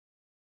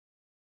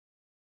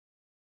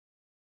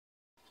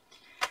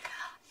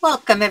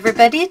Welcome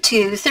everybody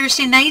to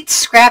Thursday night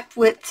Scrap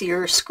with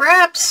your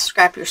scraps,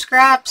 Scrap your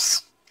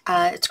scraps.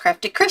 It's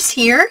Crafty Chris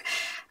here.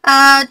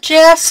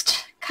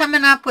 Just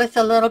coming up with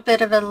a little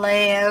bit of a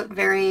layout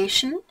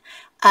variation.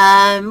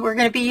 We're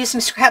going to be using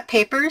scrap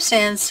papers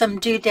and some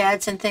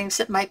doodads and things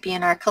that might be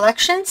in our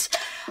collections.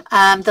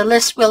 The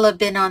list will have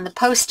been on the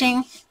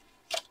posting.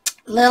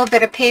 A little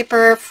bit of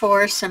paper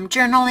for some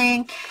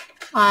journaling.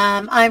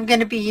 I'm going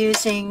to be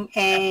using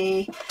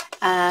a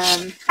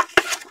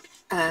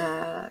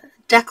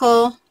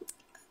deckle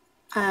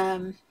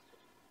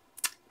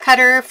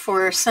cutter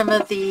for some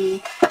of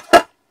the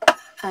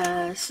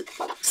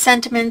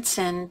sentiments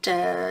and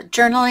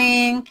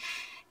journaling.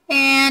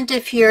 And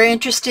if you're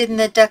interested in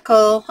the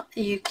deckle,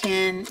 you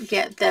can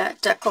get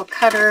that deckle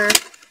cutter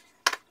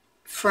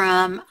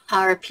from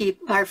our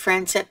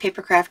friends at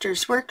Paper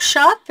Crafters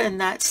Workshop,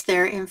 and that's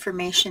their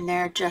information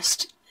there,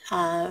 just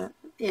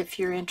if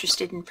you're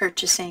interested in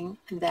purchasing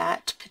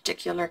that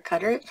particular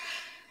cutter.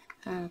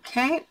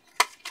 Okay.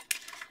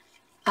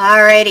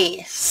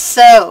 Alrighty,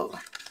 so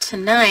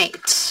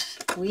tonight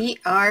we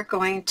are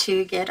going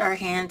to get our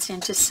hands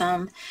into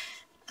some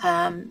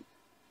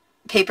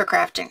paper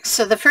crafting.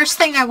 So the first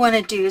thing I want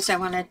to do is I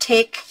want to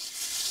take,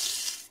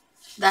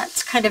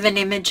 that's kind of an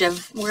image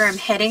of where I'm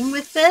heading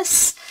with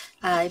this.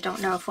 I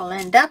don't know if we'll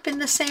end up in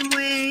the same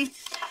way,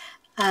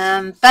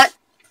 but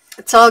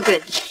it's all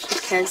good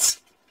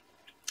because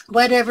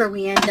whatever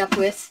we end up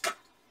with,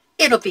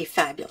 it'll be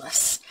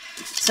fabulous.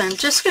 So I'm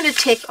just going to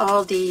take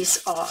all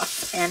these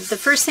off, and the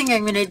first thing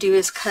I'm going to do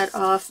is cut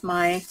off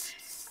my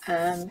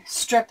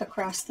strip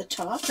across the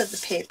top of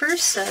the paper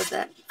so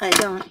that I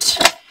don't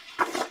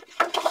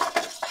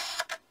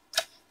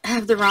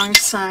have the wrong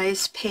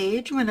size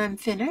page when I'm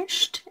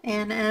finished.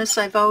 And as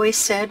I've always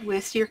said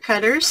with your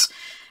cutters,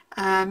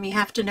 you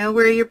have to know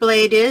where your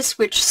blade is,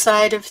 which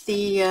side of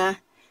the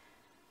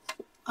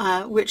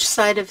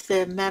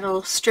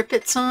metal strip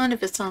it's on,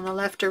 if it's on the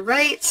left or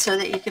right, so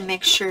that you can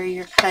make sure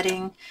you're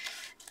cutting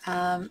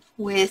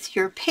with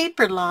your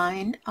paper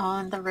line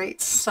on the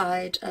right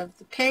side of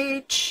the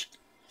page.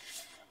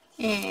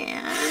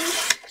 And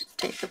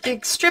take a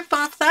big strip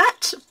off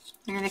that.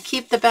 I'm going to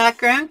keep the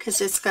background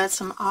because it's got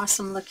some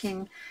awesome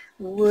looking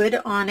wood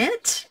on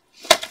it.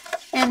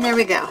 And there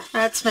we go.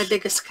 That's my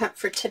biggest cut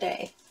for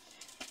today.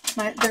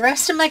 The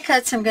rest of my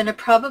cuts I'm going to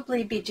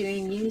probably be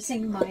doing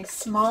using my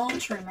small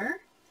trimmer,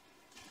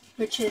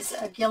 which is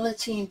a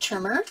guillotine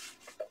trimmer.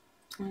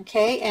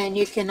 Okay, and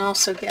you can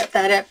also get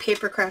that at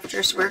Paper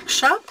Crafters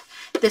Workshop.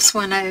 This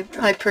one I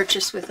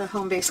purchased with a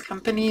home-based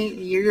company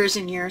years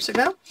and years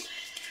ago.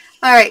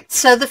 All right,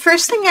 so the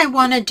first thing I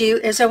want to do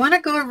is I want to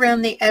go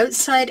around the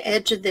outside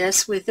edge of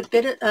this with a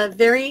bit of a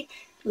very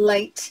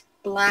light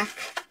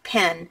black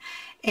pen.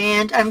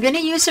 And I'm going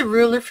to use a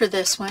ruler for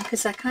this one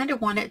because I kind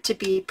of want it to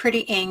be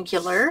pretty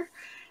angular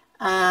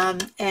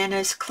and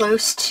as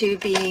close to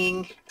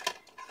being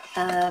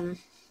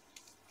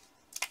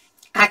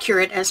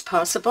accurate as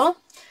possible.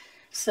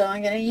 So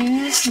I'm going to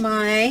use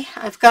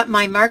I've got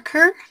my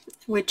marker,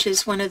 which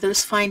is one of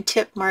those fine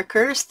tip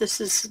markers.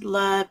 This is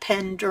La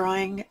Pen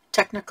Drawing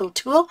Technical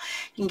Tool.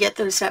 You can get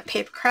those at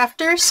Paper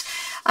Crafters.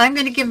 I'm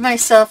going to give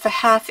myself a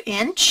 1/2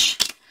 inch.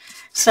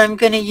 So I'm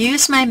going to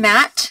use my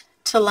mat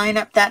to line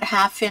up that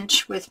 1/2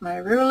 inch with my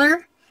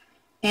ruler.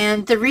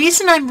 And the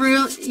reason I'm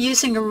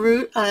using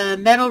a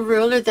metal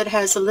ruler that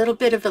has a little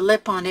bit of a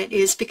lip on it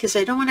is because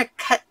I don't want to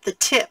cut the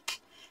tip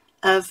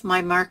of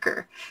my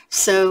marker.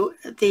 So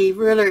the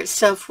ruler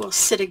itself will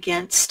sit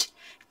against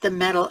the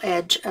metal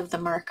edge of the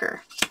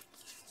marker.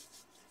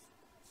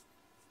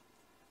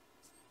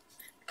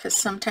 Because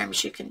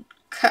sometimes you can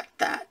cut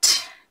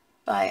that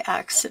by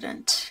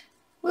accident.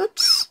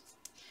 Whoops.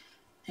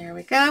 There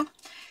we go.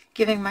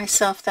 Giving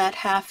myself that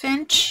 1/2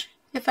 inch.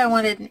 If I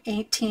wanted an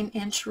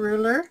 18-inch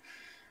ruler,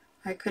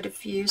 I could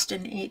have used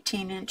an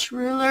 18-inch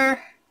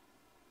ruler.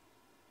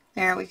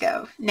 There we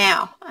go.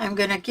 Now I'm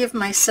going to give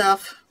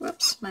myself,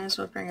 whoops, might as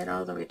well bring it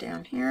all the way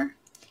down here.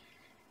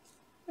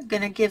 I'm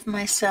going to give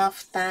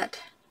myself that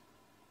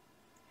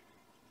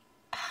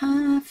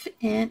 1/2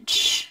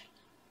 inch,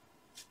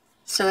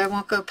 so I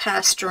won't go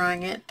past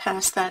drawing it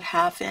past that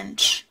 1/2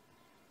 inch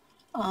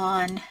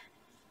on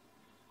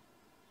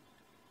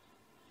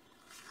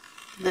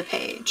the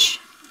page.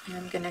 And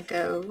I'm going to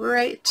go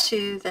right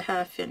to the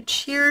 1/2 inch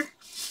here.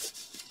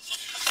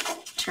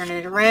 Turn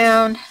it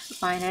around,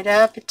 line it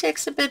up. It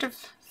takes a bit of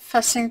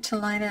fussing to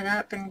line it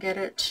up and get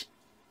it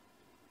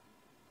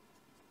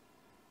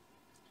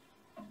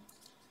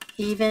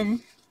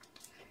even.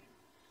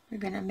 We're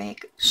going to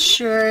make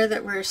sure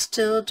that we're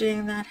still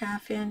doing that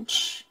 1/2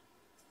 inch.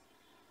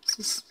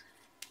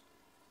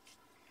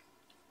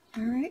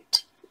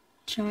 Alright,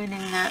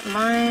 joining that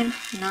line,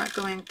 not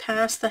going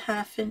past the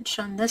 1/2 inch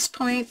on this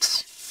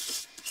point.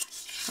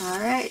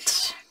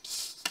 Alright,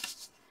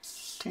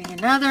 doing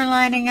another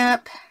lining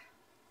up.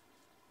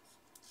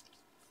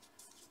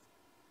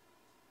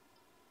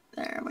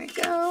 There we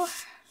go.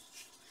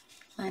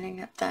 Lining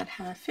up that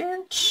 1/2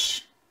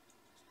 inch.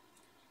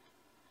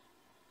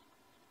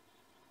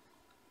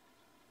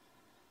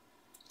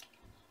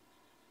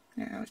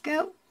 There we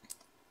go.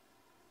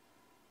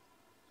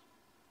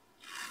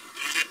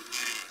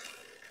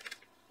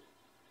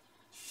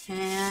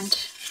 And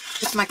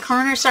if my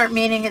corners aren't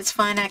meeting, it's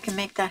fine. I can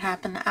make that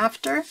happen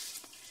after.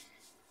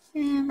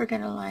 And we're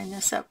going to line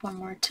this up one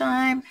more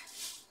time.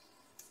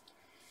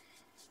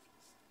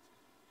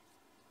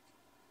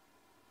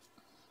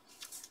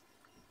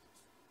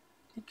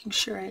 Making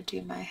sure I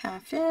do my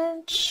 1/2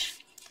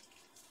 inch.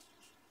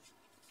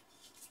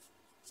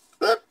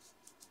 Whoop.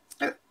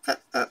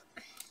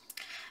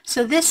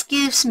 So this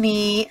gives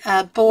me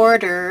a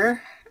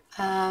border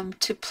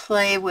to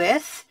play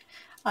with.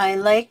 I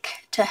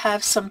like to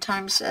have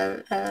sometimes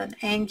an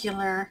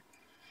angular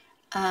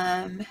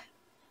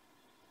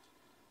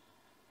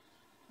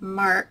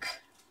mark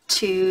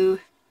to,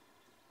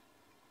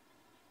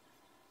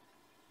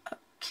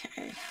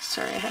 okay,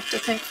 sorry, I have to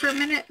think for a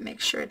minute,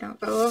 make sure I don't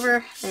go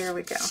over. There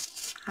we go.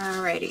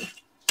 Alrighty.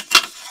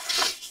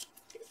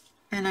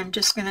 And I'm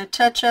just going to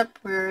touch up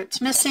where it's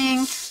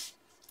missing.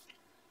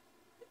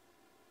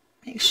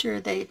 Make sure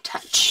they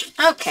touch.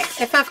 Okay,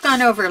 if I've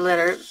gone over a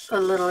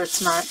little,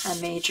 it's not a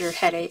major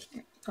headache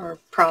or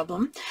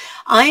problem.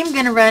 I'm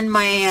going to run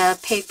my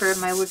paper,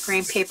 my wood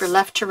grain paper,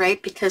 left to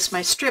right because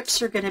my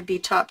strips are going to be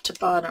top to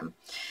bottom.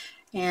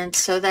 And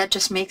so that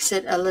just makes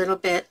it a little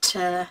bit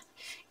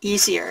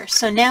easier.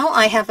 So now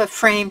I have a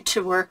frame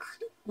to work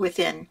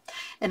within.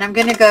 And I'm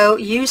going to go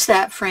use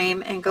that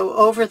frame and go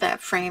over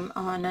that frame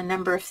on a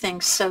number of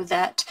things so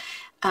that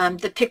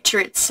the picture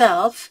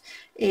itself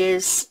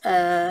is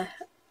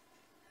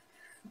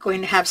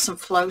going to have some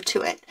flow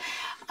to it.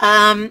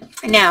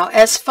 Now,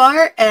 as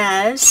far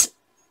as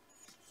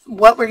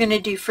what we're going to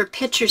do for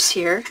pictures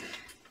here,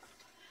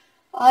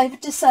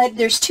 I've decided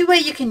there's two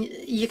ways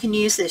you can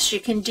use this. You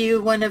can do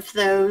one of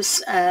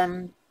those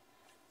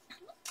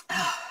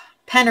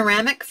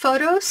panoramic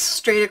photos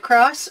straight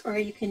across, or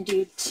you can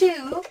do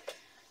two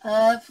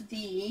of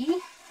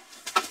the,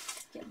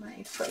 get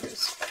my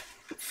photos,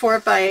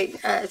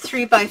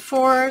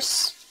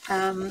 3x4s.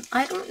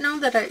 I don't know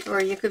that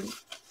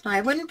I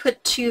wouldn't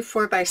put two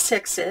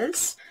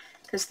 4x6s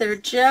because they're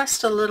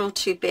just a little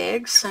too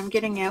big. So I'm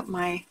getting out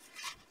my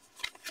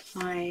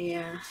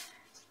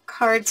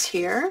cards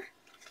here,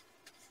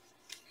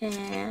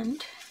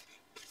 and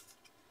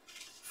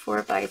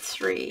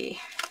 4x3.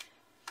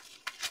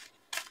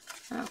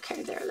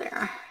 Okay, there they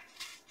are.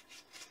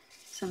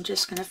 So I'm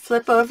just going to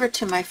flip over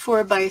to my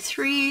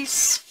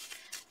 4x3s.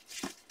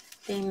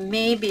 They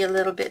may be a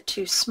little bit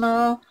too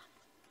small.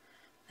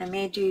 I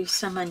may do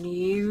some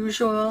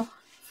unusual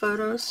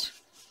photos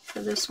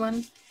for this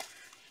one.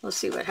 We'll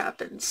see what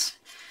happens.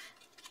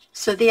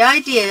 So the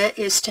idea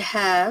is to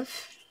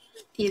have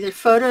either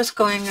photos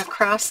going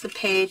across the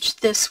page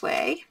this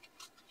way,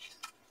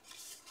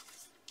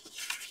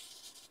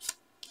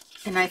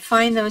 and I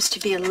find those to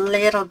be a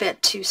little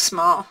bit too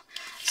small.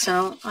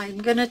 So I'm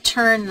going to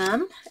turn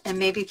them and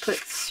maybe put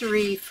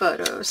 3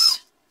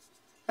 photos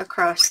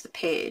across the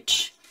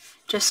page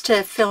just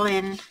to fill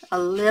in a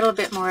little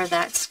bit more of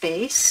that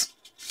space.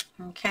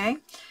 Okay.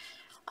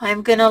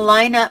 I'm going to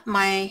line up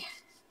my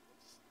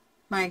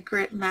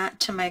grid mat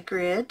to my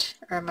grid,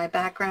 or my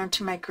background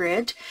to my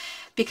grid,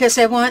 because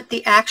I want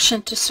the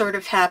action to sort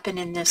of happen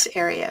in this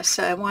area.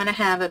 So I want to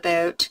have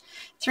about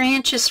 3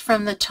 inches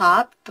from the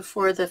top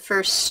before the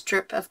first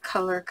strip of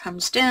color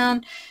comes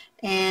down,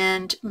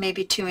 and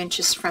maybe 2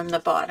 inches from the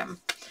bottom.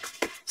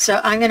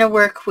 So I'm going to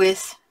work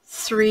with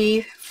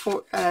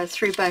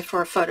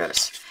 3x4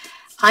 photos.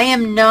 I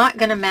am not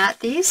going to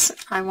mat these.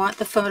 I want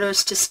the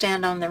photos to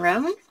stand on their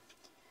own.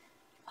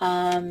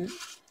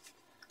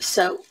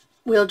 So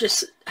we'll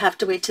just have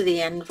to wait to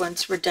the end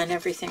once we're done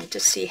everything to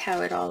see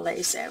how it all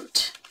lays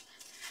out.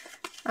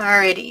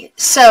 Alrighty,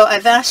 so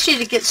I've asked you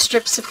to get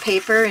strips of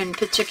paper in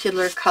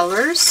particular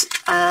colors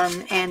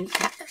and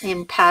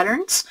in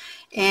patterns,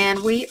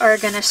 and we are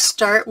going to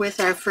start with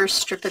our first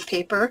strip of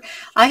paper.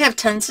 I have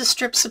tons of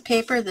strips of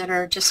paper that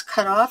are just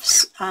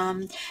cut-offs.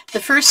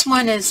 The first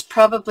one is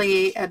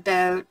probably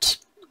about,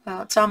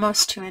 well, it's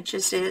almost 2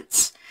 inches.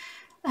 It's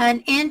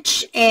 1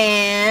 inch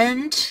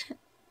and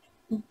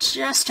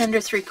just under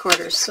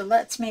 3/4. So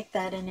let's make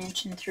that 1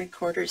 inch and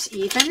 3/4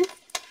 even.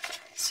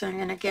 So I'm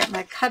going to get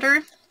my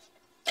cutter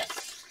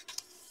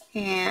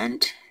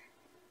and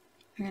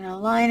I'm going to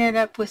line it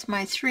up with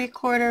my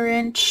 3/4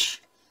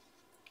 inch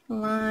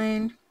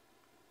line.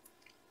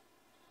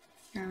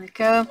 There we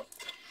go.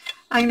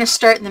 I'm going to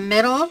start in the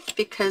middle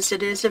because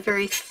it is a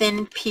very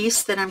thin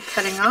piece that I'm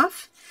cutting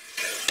off.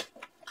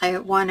 I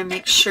want to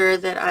make sure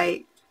that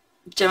I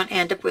don't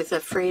end up with a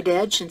frayed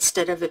edge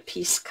instead of a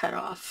piece cut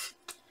off.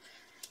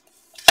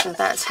 So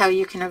that's how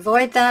you can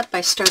avoid that, by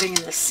starting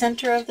in the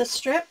center of the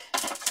strip.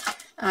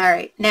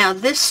 Alright, now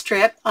this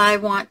strip I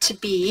want to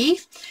be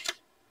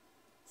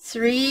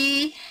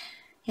 3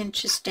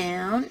 inches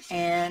down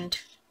and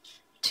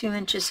 2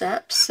 inches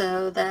up,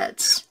 so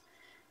that's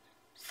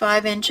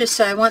 5 inches.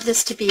 So I want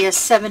this to be a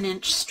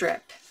 7-inch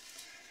strip.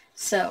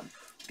 So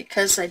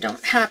because I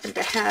don't happen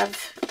to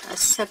have a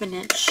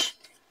 7-inch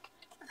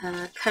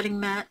cutting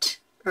mat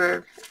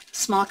or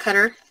small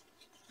cutter,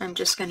 I'm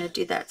just going to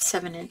do that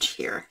 7-inch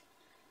here.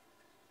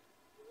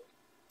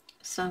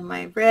 So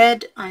my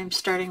red, I'm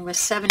starting with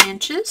 7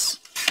 inches.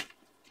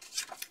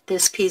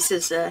 This piece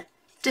is a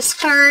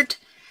discard,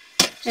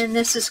 and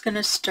this is going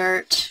to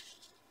start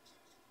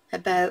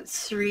about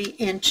 3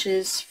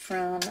 inches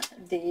from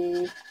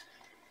the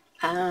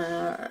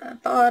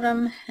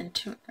bottom,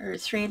 and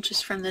 3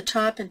 inches from the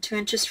top and 2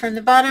 inches from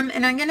the bottom,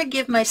 and I'm going to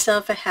give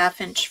myself a 1/2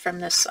 inch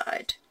from the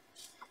side.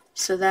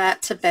 So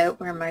that's about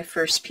where my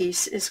first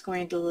piece is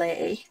going to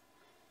lay.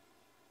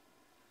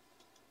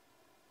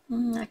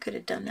 I could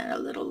have done that a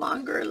little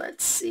longer.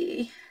 Let's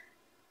see.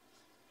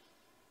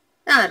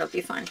 It'll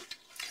be fine.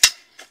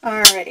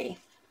 Alrighty.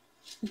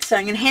 So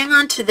I'm going to hang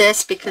on to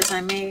this because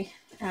I may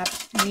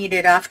need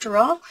it after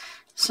all.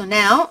 So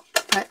now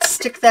let's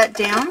stick that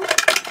down.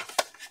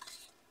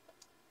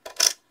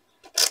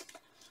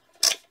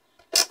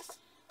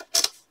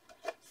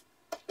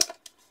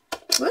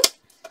 Whoop.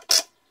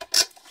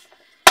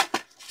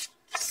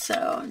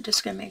 So I'm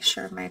just going to make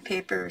sure my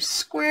paper is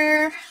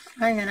square.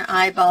 I'm going to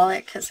eyeball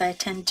it because I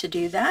tend to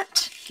do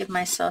that. Give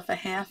myself a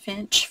 1/2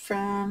 inch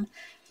from,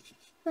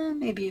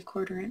 maybe a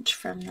 1/4 inch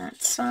from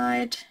that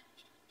side.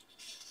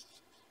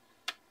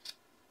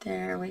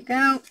 There we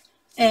go.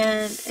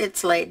 And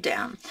it's laid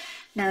down.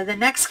 Now the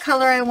next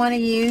color I want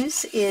to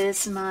use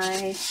is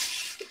my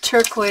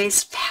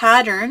turquoise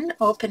pattern,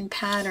 open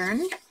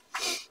pattern.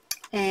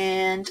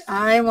 And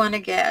I want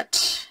to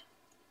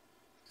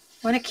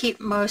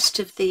keep most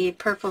of the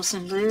purples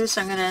and blues.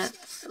 I'm going to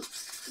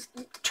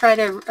try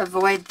to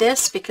avoid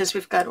this because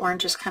we've got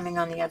oranges coming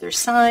on the other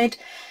side.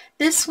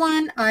 This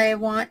one I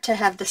want to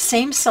have the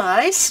same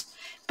size,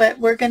 but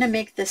we're going to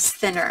make this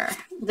thinner.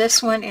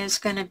 This one is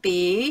going to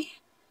be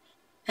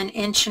 1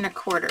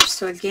 1/4 inches.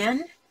 So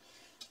again,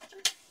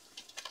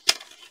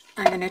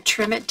 I'm going to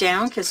trim it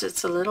down because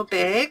it's a little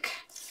big.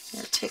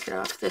 I'll take it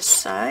off this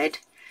side.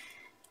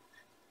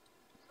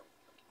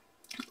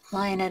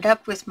 Line it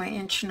up with my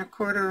 1 1/4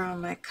 inches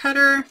on my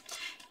cutter,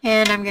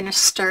 and I'm going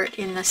to start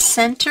in the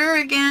center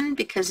again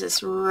because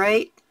it's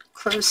right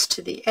close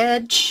to the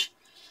edge,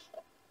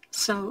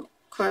 so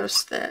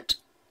close that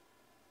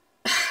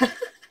I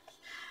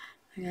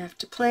have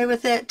to play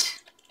with it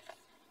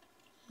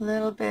a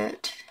little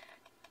bit.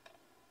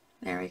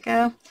 There we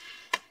go.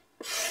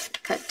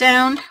 Cut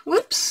down.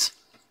 Whoops,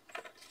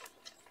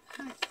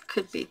 that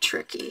could be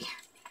tricky.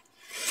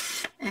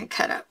 And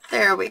cut up.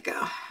 There we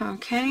go.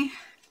 Okay.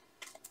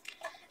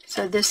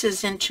 So this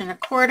is 1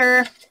 1/4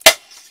 inches,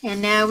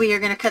 and now we are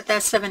going to cut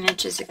that 7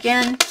 inches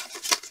again.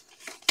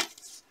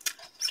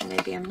 So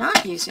maybe I'm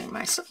not using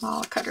my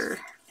small cutter.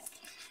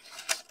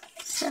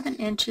 7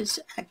 inches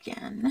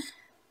again.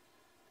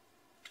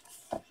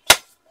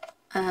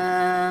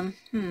 Turn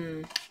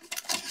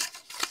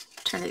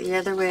it the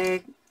other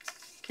way.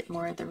 Get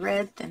more of the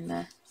red than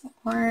the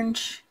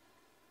orange.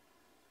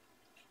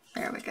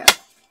 There we go.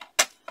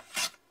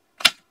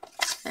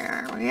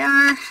 There we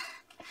are.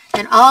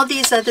 And all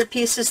these other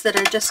pieces that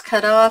I just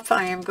cut off,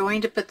 I am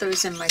going to put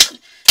those in my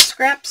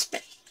scraps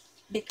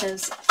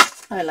because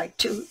I like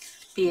to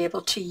be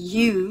able to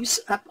use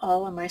up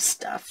all of my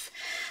stuff.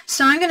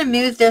 So I'm going to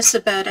move this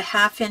about a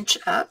 1/2 inch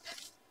up.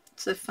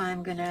 So if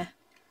I'm going to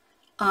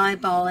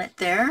eyeball it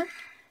there,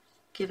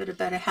 give it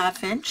about a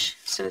 1/2 inch.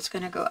 So it's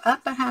going to go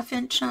up a 1/2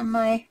 inch on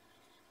my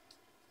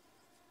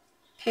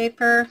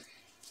paper.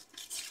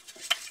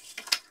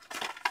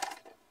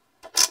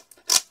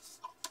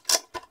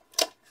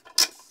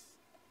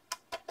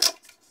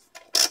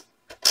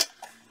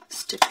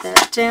 Stick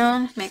that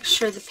down. Make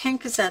sure the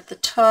pink is at the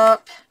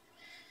top.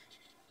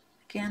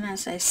 Again,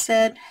 as I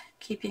said,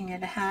 keeping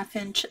it a 1/2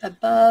 inch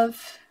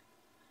above.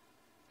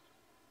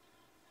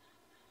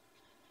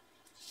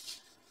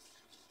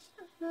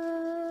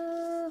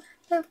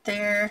 Out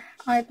there,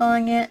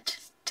 eyeballing it,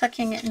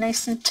 tucking it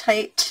nice and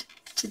tight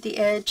to the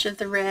edge of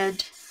the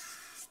red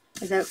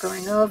without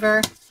going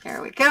over.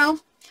 There we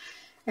go.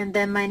 And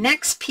then my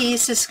next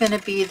piece is going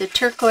to be the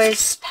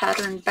turquoise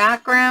pattern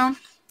background.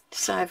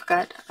 So I've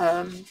got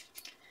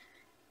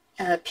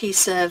a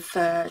piece of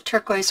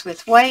turquoise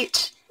with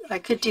white. I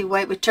could do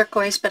white with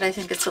turquoise, but I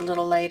think it's a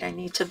little light. I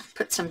need to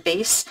put some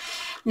base.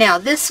 Now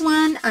this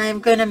one I'm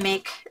going to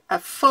make a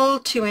full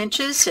 2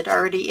 inches. It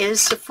already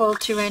is a full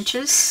 2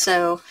 inches,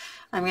 so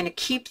I'm going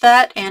to keep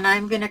that, and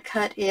I'm going to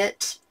cut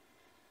it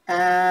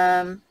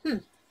 7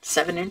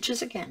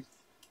 inches again.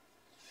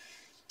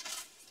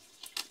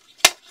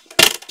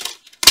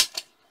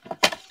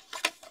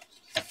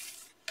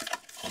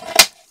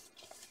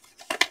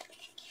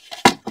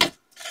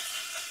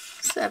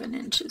 Seven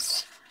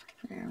inches.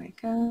 There we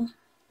go.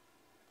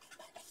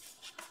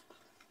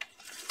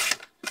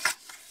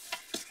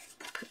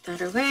 Put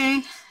that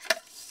away.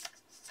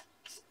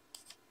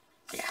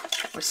 Yeah,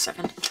 that was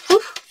 7.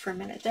 Whew, for a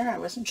minute there, I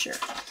wasn't sure.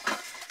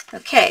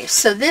 Okay,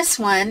 so this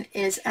one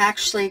is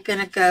actually going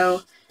to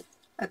go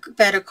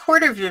about a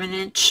 1/4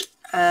 inch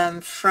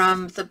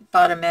from the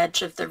bottom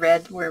edge of the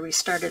red where we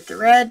started the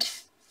red.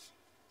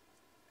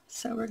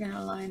 So we're going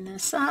to line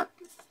this up.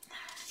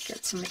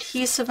 Get some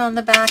adhesive on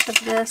the back of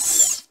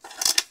this.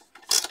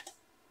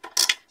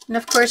 And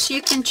of course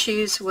you can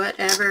choose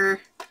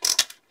whatever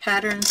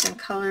patterns and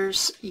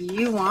colors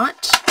you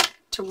want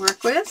to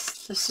work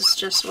with. This is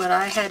just what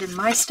I had in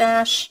my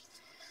stash.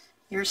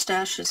 Your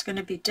stash is going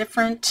to be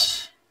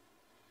different,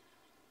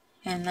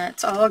 and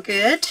that's all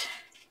good.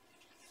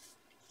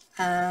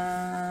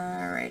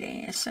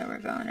 Alrighty, so we're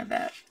going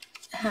about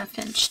 1/2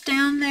 inch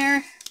down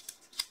there.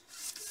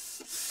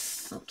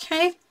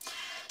 Okay,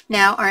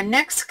 now our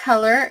next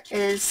color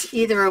is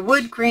either a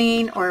wood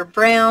green or a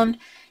brown,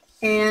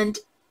 and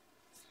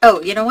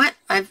oh, you know what?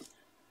 I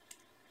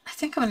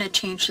think I'm going to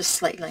change this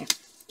slightly.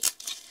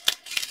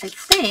 I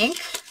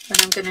think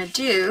what I'm going to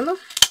do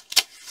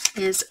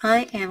is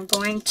I am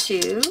going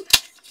to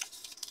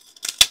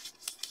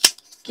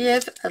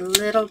give a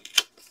little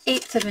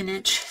 1/8 of an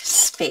inch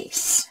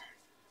space.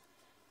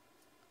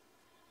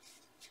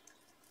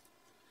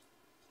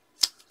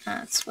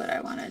 That's what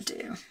I want to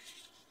do.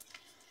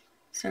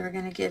 So we're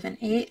going to give an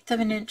 1/8 of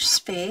an inch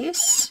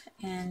space,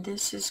 and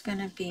this is going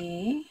to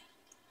be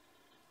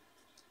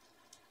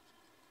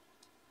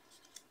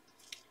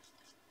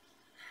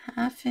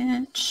 ½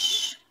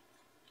 inch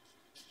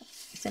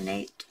with an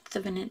 1/8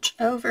 of an inch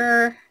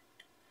over.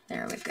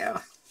 There we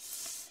go.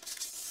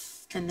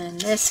 And then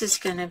this is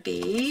going to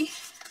be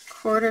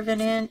 1/4 of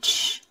an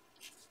inch.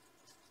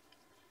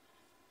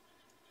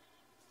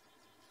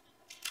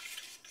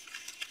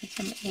 With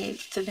an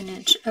 1/8 of an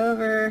inch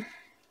over.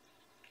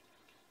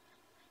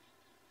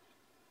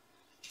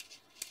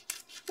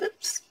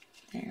 Oops,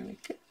 there we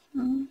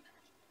go.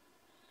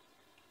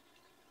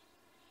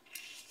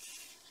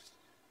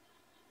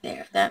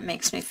 There, that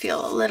makes me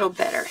feel a little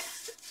better.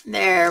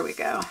 There we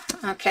go.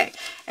 Okay,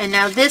 and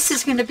now this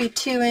is going to be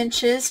 2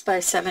 inches by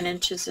 7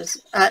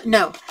 inches.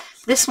 No,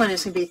 this one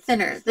is going to be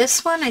thinner.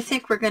 This one I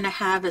think we're going to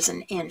have as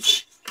 1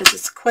 inch because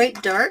it's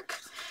quite dark.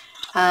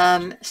 So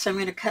I'm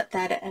going to cut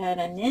that at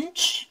 1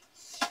 inch.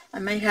 I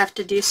might have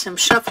to do some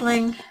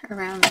shuffling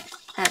around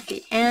at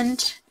the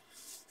end.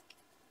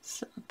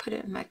 So I'll put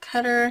it in my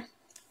cutter,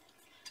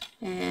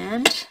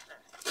 and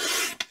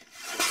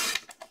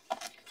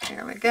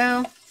there we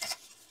go.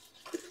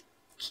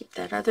 Keep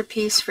that other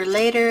piece for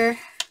later.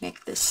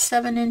 Make this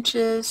 7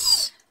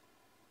 inches.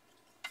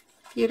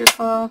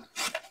 Beautiful.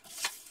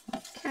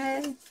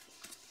 Okay.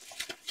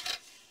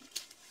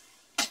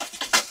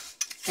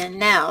 And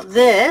now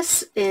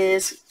this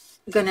is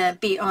going to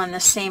be on the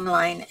same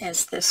line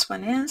as this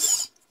one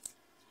is.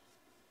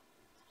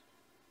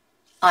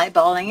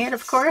 Eyeballing it,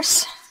 of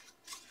course,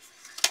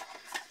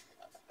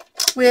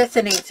 with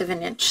an 1/8 of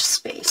an inch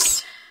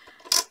space.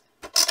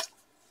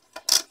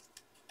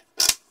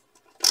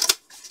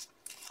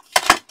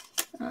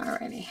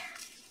 Alrighty,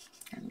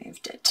 I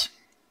moved it.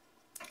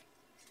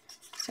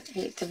 So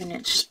 1/8 of an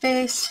inch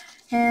space,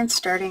 and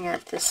starting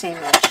at the same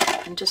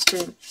edge, and just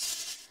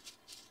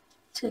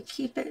to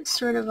keep it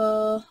sort of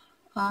all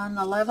on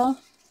the level.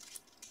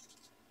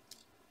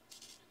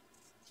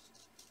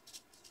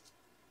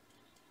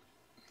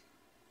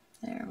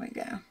 There we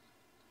go.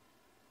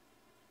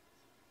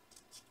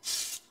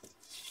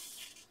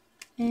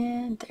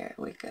 And there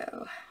we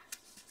go.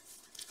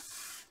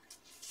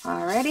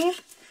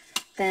 Alrighty.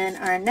 Then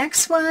our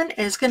next one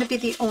is going to be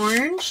the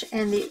orange,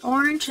 and the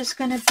orange is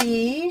going to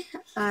be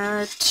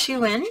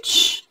 2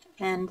 inch,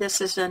 and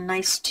this is a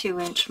nice 2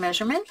 inch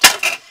measurement,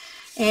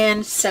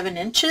 and 7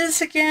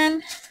 inches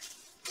again.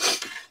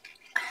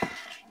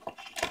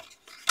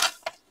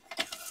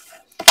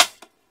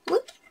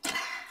 Whoop.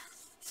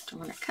 Don't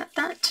want to cut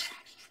that.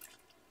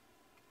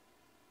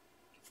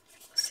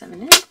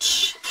 7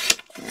 inch.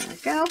 There we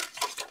go.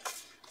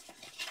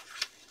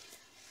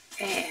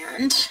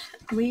 And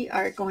we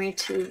are going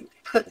to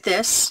put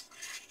this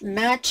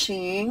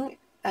matching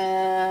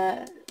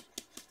the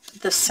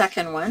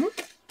second one.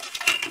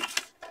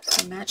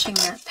 So matching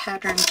that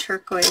pattern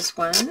turquoise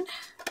one.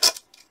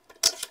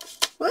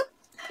 Whoop.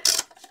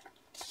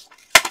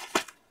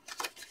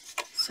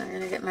 So I'm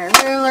going to get my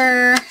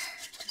ruler.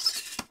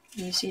 Just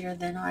easier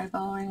than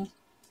eyeballing.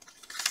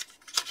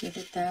 Give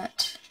it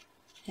that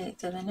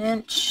 1/8 of an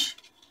inch.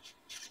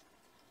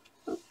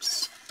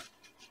 Oops.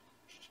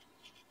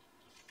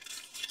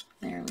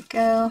 There we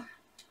go.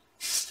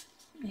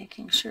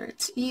 Making sure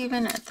it's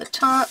even at the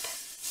top.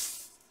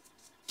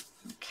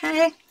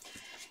 Okay.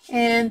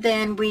 And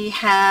then we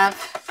have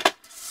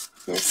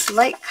this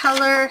light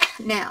color.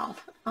 Now,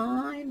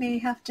 I may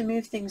have to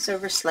move things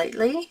over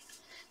slightly,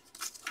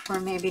 or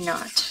maybe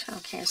not.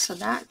 Okay, so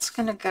that's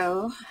going to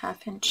go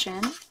 1/2 inch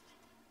in.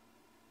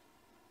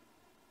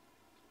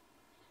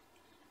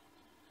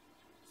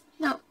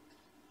 No,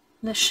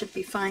 this should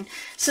be fine.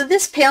 So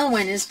this pale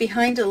one is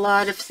behind a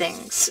lot of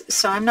things,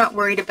 so I'm not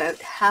worried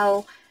about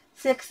how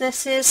thick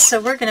this is.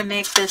 So we're going to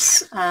make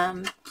this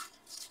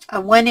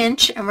a 1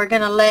 inch, and we're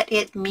going to let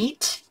it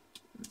meet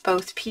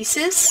both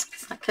pieces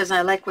because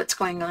I like what's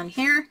going on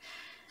here.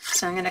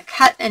 So I'm going to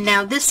cut, and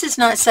now this is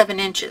not 7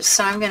 inches,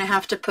 so I'm going to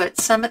have to put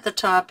some at the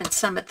top and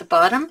some at the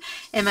bottom,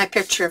 and my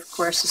picture, of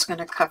course, is going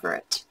to cover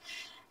it.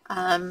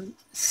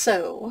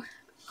 So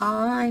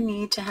I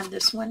need to have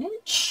this 1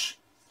 inch.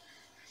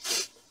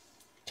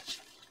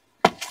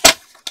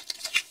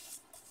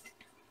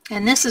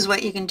 And this is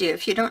what you can do.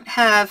 If you don't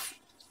have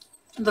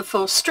the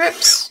full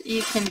strips,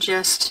 you can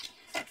just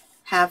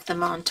have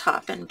them on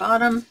top and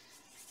bottom.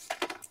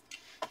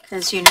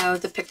 as you know,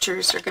 the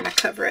pictures are going to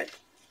cover it.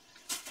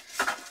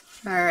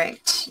 All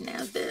right,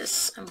 now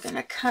this I'm going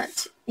to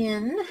cut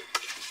in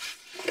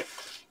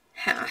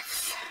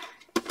half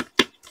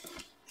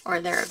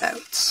or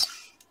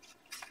thereabouts,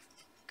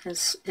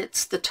 because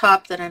it's the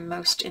top that I'm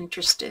most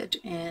interested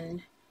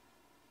in,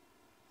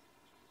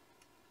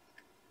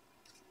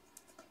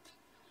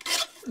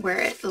 where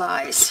it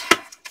lies,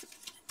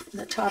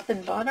 the top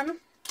and bottom.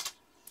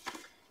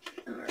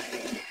 All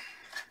right,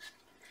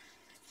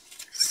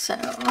 so,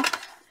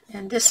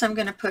 and this I'm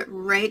going to put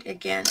right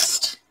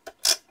against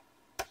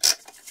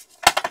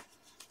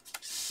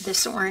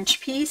this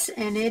orange piece,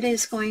 and it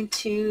is going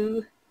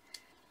to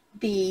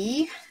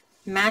be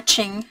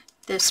matching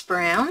this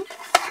brown.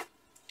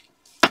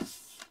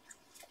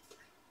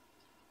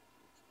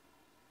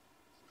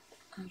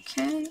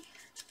 Okay,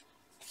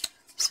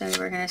 so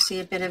we're going to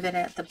see a bit of it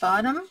at the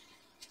bottom,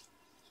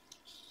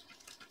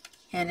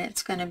 and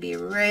it's going to be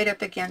right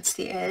up against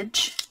the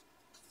edge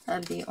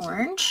of the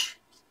orange.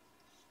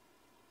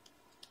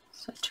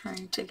 So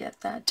trying to get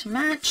that to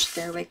match.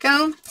 There we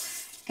go.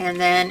 And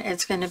then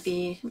it's going to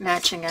be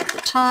matching at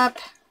the top.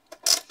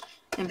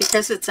 And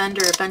because it's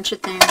under a bunch of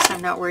things,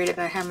 I'm not worried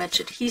about how much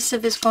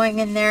adhesive is going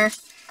in there,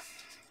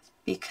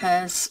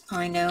 because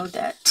I know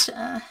that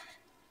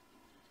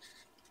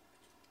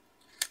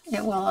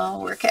it will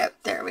all work out.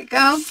 There we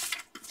go.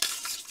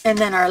 And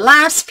then our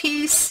last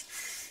piece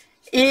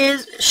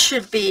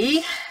should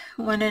be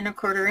 1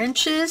 1/4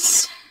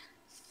 inches.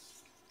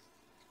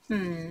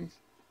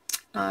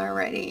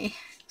 Alrighty.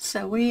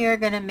 So we are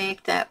going to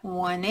make that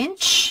 1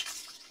 inch.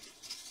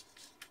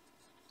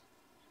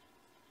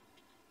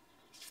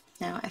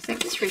 Now I think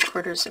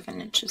 3/4 of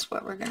an inch is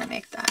what we're going to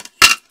make that.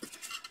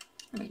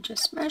 Let me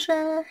just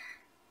measure.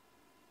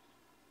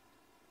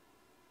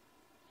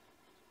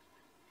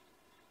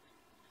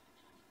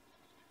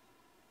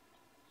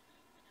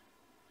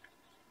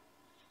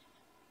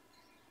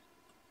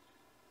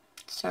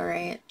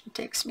 Sorry, it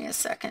takes me a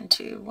second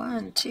to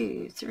 1,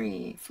 2,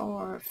 3,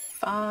 4,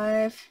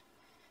 5.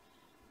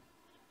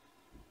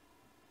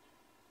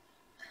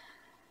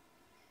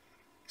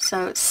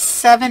 So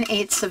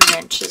 7/8 of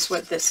an inch is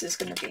what this is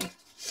going to be,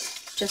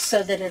 just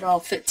so that it all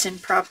fits in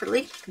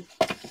properly.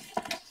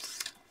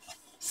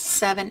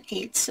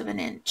 7/8 of an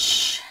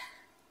inch.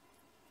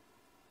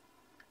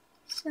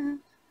 So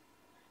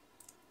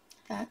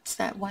that's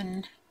that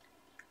one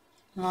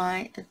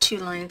line, 2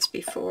 lines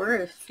before.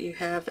 If you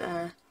have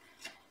a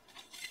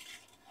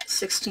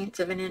 1/16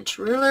 of an inch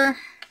ruler,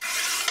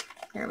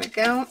 there we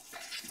go.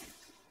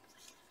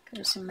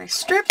 There's my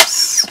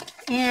strips,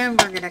 and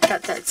we're going to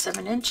cut that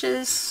 7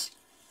 inches.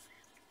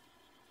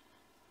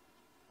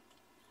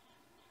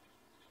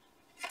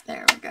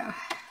 There we go.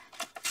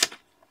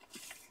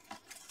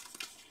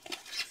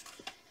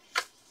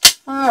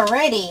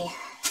 Alrighty.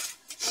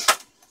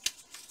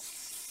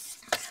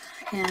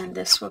 And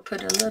this will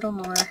put a little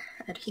more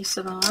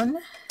adhesive on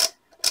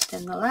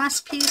than the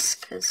last piece,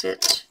 because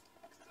it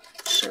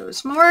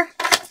shows more.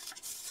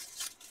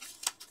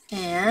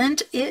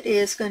 And it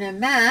is going to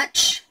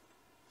match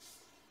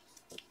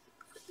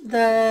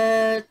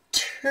the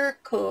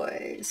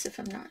turquoise, if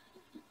I'm not,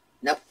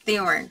 nope, the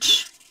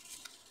orange.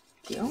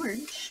 The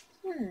orange?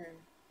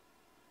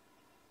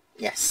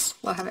 Yes,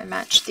 we'll have it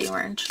match the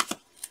orange.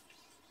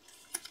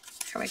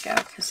 There we go,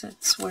 because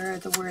it's where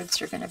the words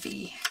are going to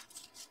be.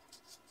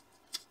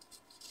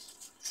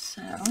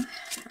 So,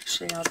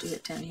 actually I'll do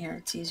it down here.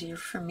 It's easier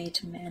for me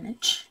to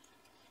manage.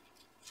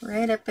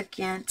 Right up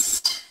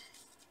against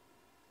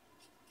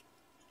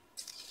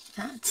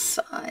that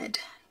side.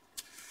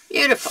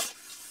 Beautiful.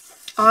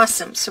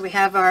 Awesome. So we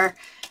have our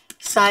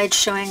side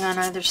showing on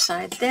either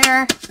side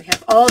there. We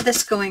have all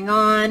this going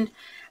on.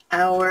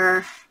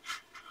 Our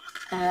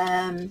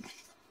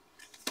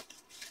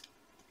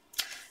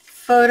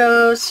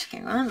photos,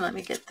 hang on, let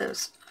me get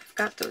those. I've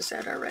got those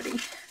out already.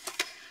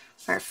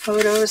 Our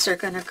photos are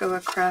going to go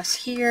across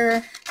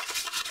here.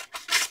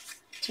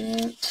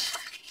 Doot,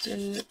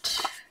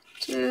 doot,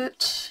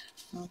 doot.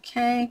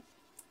 Okay.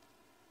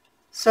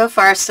 So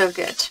far, so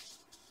good.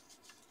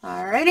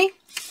 Alrighty.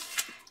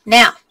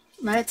 Now,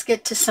 let's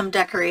get to some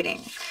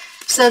decorating.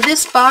 So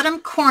this bottom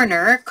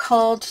corner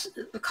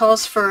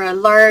calls for a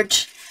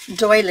large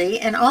doily,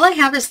 and all I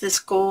have is this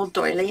gold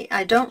doily.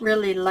 I don't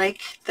really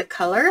like the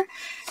color,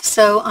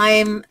 so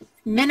I'm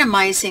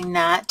minimizing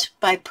that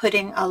by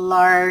putting a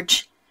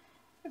large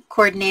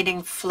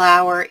coordinating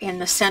flower in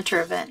the center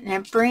of it, and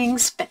it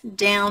brings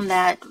down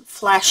that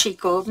flashy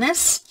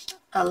goldness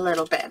a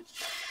little bit.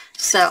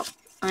 So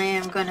I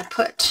am going to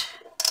put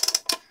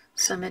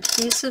some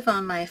adhesive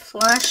on my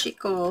flashy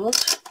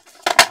gold,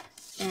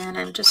 and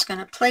I'm just going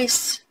to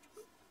place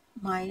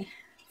my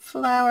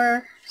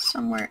flower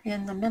somewhere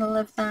in the middle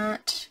of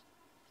that.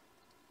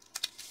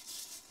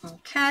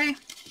 Okay,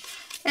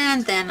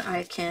 and then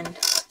I can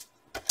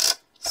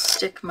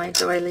stick my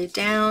doily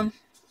down.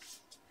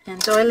 And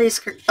doilies,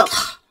 I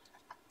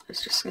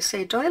was just going to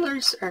say,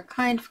 doilies are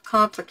kind of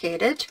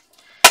complicated,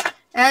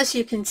 as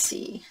you can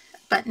see,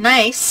 but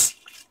nice,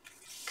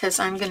 because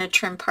I'm going to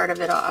trim part of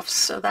it off.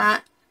 So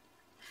that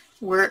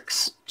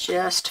works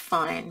just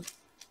fine,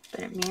 but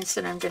it means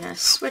that I'm going to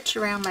switch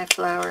around my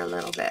flower a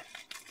little bit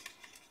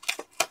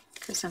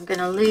because I'm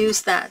going to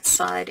lose that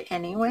side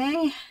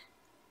anyway.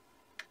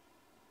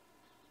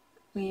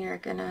 We are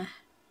going to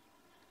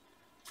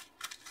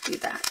do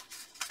that.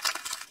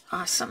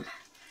 Awesome.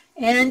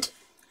 And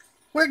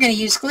we're going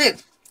to use glue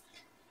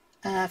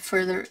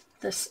for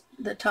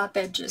the top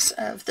edges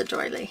of the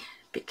doily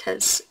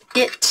because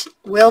it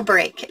will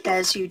break,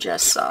 as you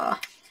just saw.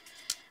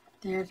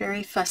 They're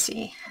very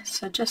fussy.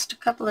 So just a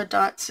couple of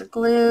dots of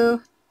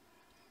glue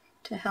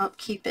to help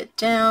keep it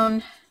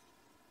down.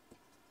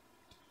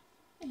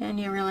 And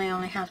you really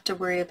only have to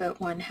worry about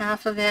one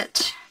half of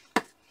it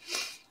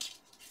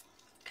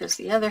because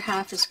the other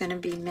half is going to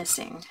be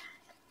missing.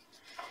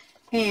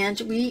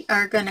 And we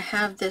are going to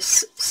have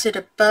this sit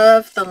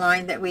above the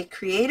line that we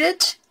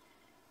created.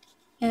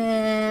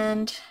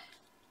 And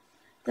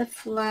the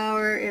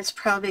flower is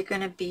probably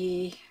going to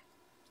be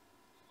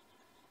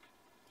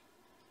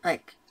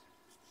like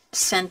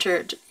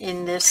centered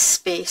in this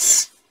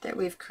space that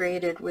we've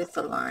created with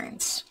the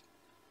lines.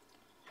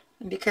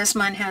 And because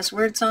mine has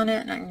words on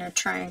it, I'm going to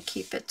try and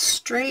keep it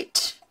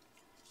straight.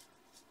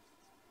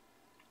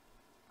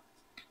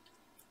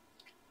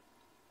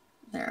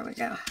 There we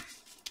go.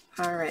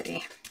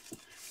 Alrighty.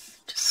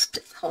 Just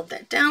hold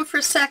that down for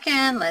a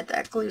second, let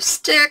that glue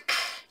stick,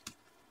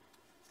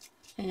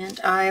 and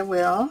I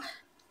will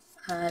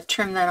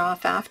trim that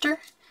off after.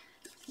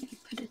 Maybe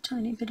put a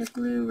tiny bit of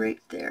glue right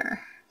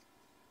there.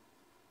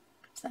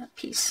 That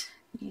piece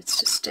needs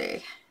to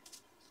stay.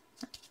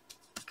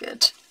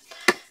 Good.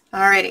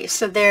 Alrighty,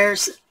 so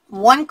there's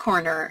one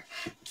corner.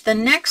 The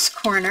next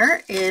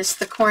corner is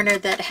the corner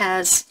that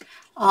has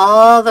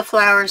all the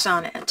flowers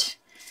on it.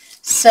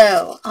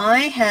 So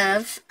I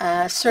have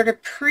sort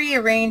of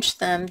pre-arranged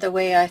them the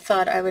way I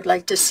thought I would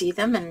like to see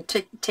them and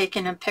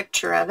taken a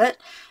picture of it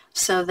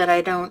so that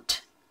I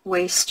don't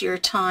waste your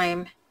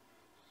time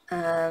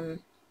while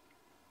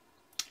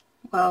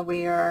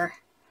we are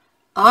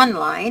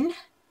online.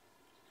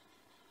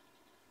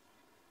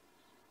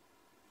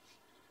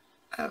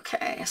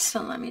 Okay,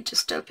 so let me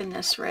just open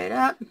this right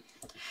up.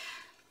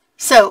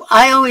 So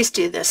I always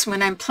do this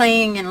when I'm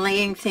playing and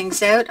laying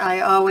things out.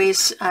 I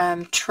always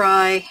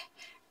try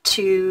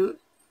to,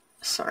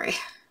 sorry,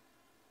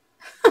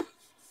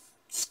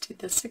 let's do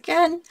this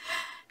again.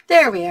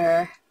 There we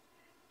are.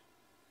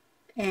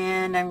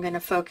 And I'm going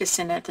to focus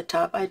in at the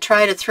top. I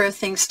try to throw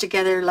things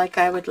together like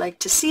I would like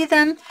to see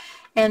them,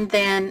 and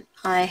then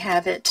I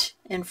have it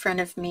in front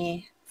of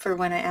me for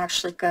when I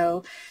actually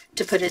go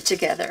to put it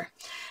together.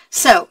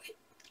 So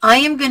I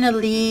am going to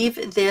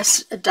leave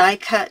this die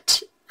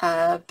cut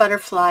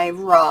butterfly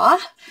raw,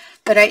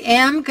 but I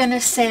am going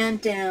to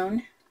sand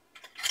down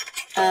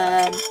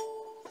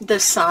the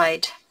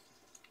side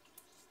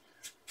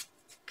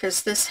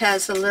because this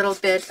has a little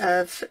bit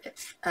of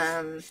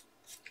I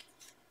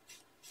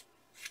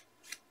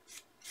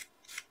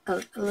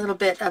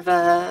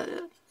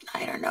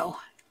don't know,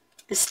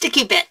 the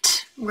sticky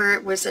bit where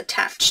it was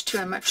attached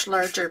to a much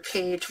larger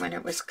page when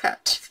it was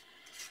cut.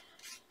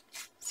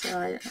 So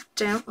I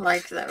don't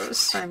like those.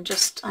 So I'm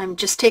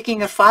just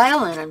taking a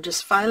file and I'm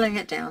just filing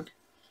it down.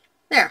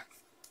 There.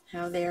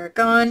 Now they are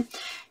gone.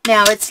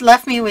 Now it's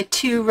left me with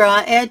two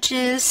raw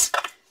edges.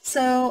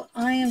 So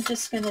I am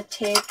just going to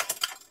take,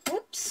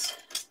 whoops,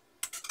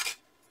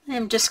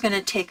 I'm just going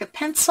to take a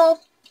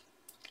pencil.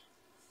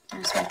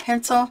 There's my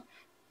pencil,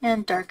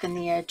 and darken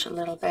the edge a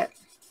little bit.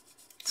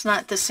 It's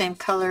not the same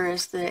color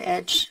as the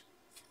edge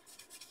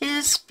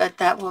is, but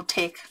that will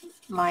take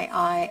my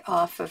eye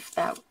off of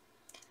that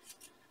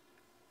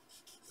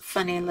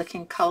funny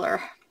looking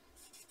color.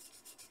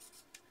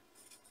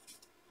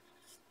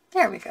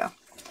 There we go.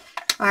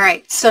 All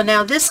right, so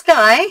now this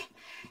guy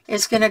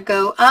is going to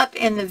go up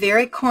in the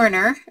very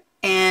corner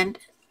and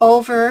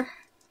over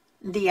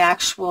the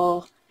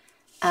actual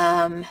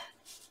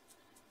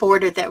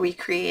border that we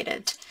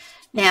created.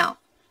 Now,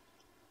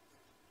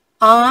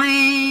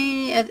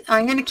 I'm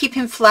going to keep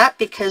him flat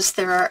because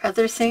there are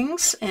other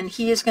things, and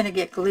he is going to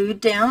get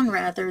glued down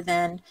rather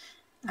than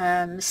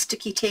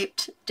sticky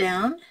taped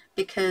down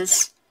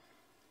because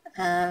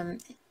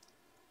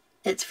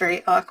it's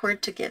very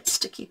awkward to get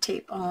sticky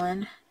tape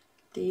on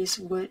these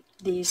wood.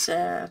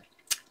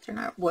 They're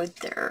not wood;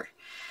 they're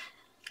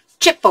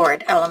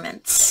chipboard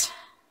elements.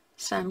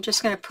 So I'm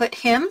just going to put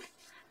him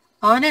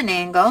on an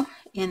angle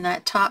in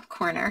that top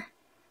corner,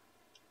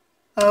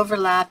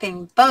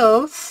 overlapping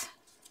both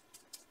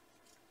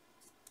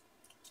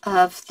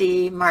of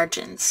the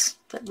margins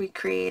that we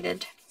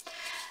created.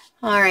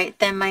 All right,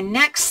 then my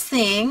next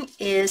thing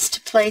is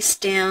to place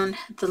down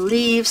the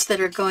leaves that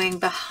are going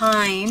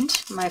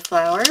behind my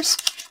flowers.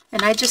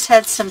 And I just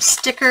had some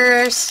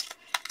stickers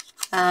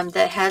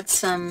that had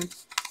some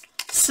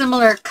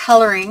similar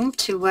coloring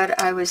to what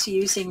I was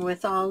using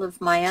with all of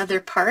my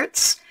other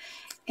parts.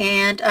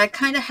 And I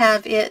kind of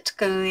have it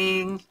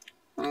going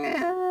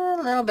a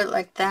little bit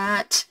like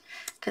that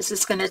because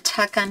it's going to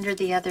tuck under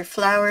the other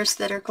flowers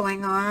that are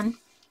going on.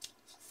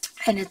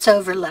 And it's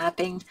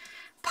overlapping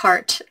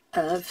part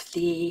of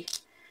the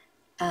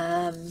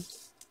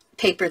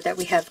paper that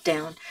we have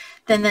down.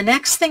 Then the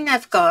next thing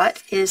I've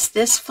got is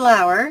this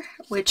flower,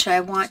 which I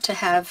want to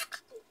have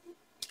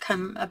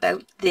come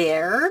about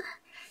there.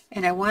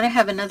 And I want to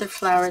have another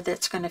flower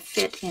that's going to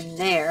fit in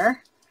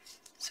there.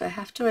 So I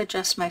have to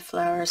adjust my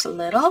flowers a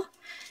little.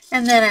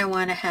 And then I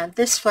want to have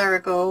this flower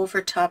go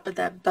over top of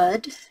that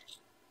bud.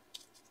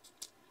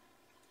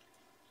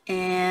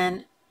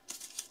 And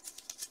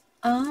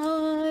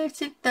I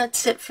think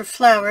that's it for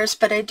flowers,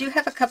 but I do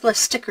have a couple of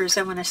stickers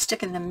I want to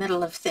stick in the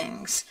middle of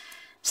things.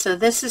 So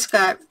this has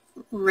got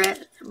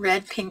red,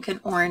 pink, and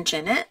orange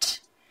in it.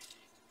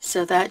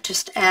 So that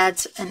just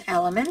adds an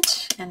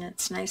element, and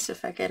it's nice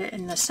if I get it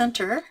in the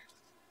center.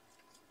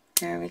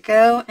 There we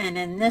go. And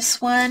in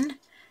this one,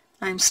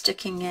 I'm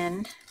sticking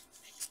in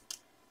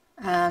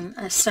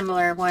a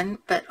similar one,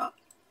 but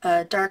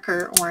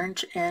darker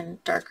orange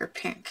and darker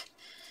pink.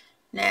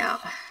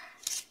 Now,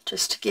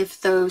 just to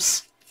give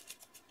those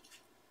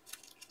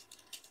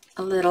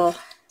a little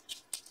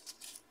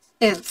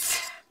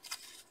oomph.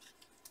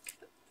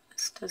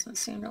 This doesn't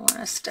seem to want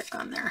to stick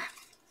on there.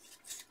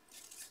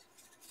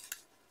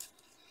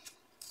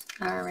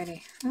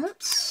 Alrighty,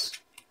 oops.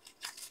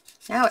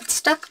 Now it's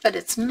stuck, but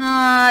it's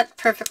not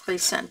perfectly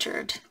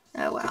centered.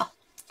 Oh well.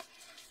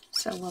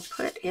 So we'll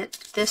put it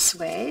this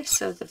way,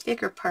 so the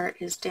bigger part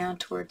is down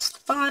towards the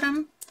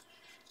bottom,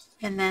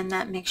 and then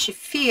that makes you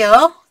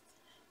feel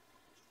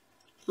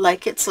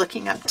like it's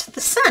looking up to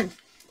the sun.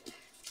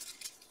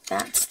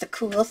 That's the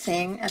cool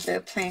thing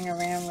about playing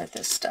around with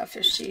this stuff,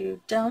 is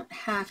you don't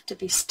have to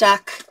be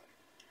stuck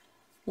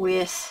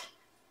with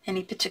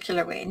any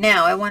particular way.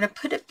 Now I want to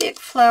put a big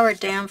flower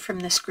down from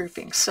this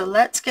grouping, so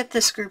let's get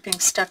this grouping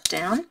stuck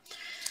down.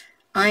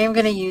 I am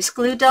going to use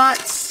glue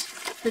dots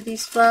for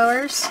these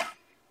flowers,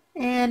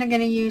 and I'm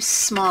going to use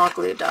small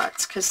glue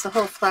dots because the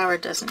whole flower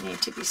doesn't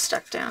need to be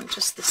stuck down,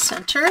 just the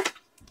center.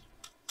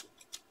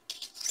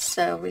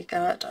 So we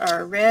got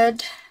our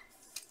red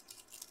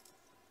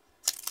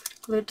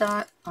glue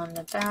dot on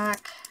the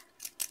back.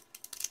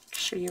 Make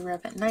sure you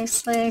rub it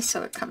nicely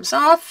so it comes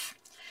off.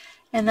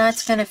 And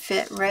that's going to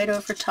fit right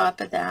over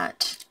top of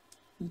that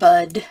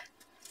bud.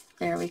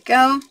 There we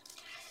go.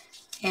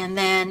 And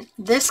then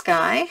this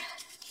guy,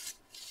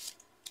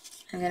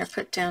 I'm going to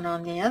put down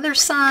on the other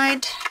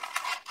side.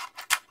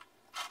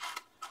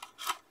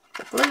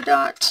 The glue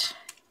dot.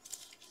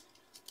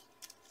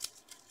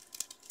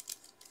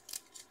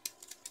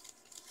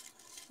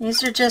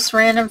 These are just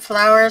random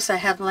flowers I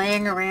have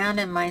laying around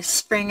in my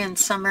spring and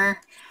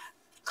summer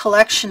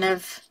collection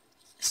of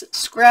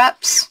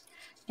scraps.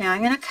 Now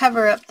I'm going to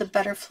cover up the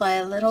butterfly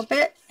a little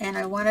bit, and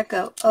I want to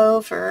go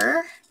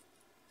over,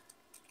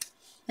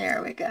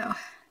 there we go,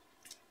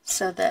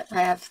 so that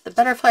I have the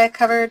butterfly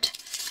covered,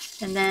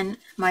 and then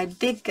my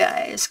big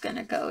guy is going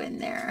to go in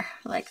there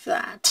like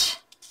that.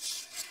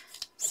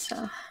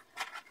 So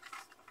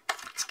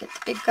let's get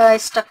the big guy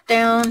stuck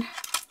down.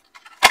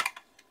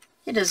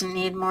 He doesn't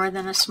need more